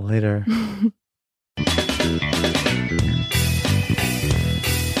 Later.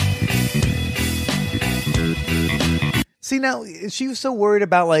 See, now she was so worried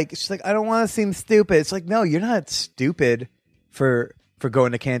about like, she's like, I don't want to seem stupid. It's like, no, you're not stupid for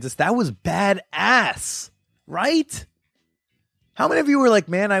going to Kansas. That was badass, right? How many of you were like,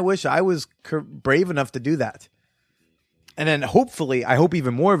 man, I wish I was brave enough to do that? And then hopefully, I hope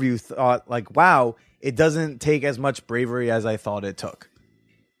even more of you thought like, wow, it doesn't take as much bravery as I thought it took.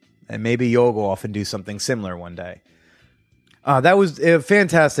 And maybe you'll go off and do something similar one day. That was a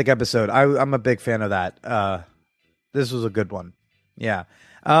fantastic episode. I'm a big fan of that. This was a good one. Yeah.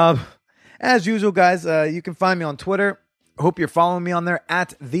 As usual, guys, you can find me on Twitter. Hope you're following me on there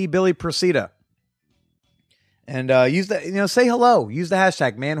at @TheBillyProcida. And use the, say hello. Use the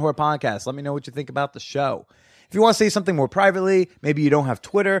hashtag #ManWhorePodcast. Let me know what you think about the show. If you want to say something more privately, maybe you don't have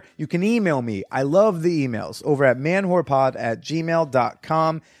Twitter, you can email me. I love the emails over at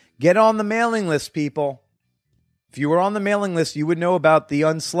manwhorepod@gmail.com. Get on the mailing list, people. If you were on the mailing list, you would know about the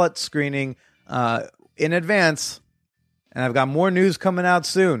Unslut screening in advance. And I've got more news coming out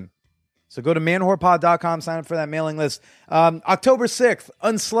soon. So go to manwhorepod.com, sign up for that mailing list. October 6th,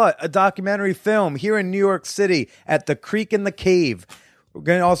 Unslut, a documentary film here in New York City at the Creek in the Cave. We're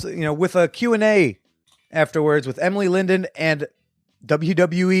going to also, with a Q&A afterwards with Emily Linden and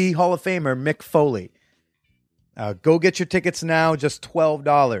WWE Hall of Famer Mick Foley. Go get your tickets now, just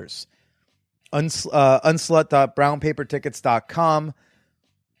 $12. Unslut.brownpapertickets.com.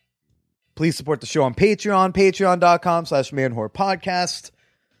 Please support the show on Patreon, patreon.com/manwhorepodcast. I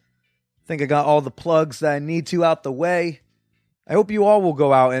think I got all the plugs that I need to out the way. I hope you all will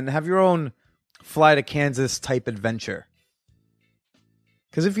go out and have your own fly to Kansas type adventure.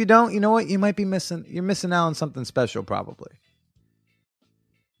 Because if you don't, you know what? You might be missing. You're missing out on something special, probably.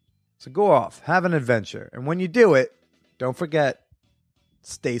 So go off, have an adventure. And when you do it, don't forget,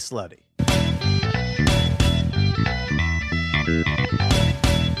 stay slutty.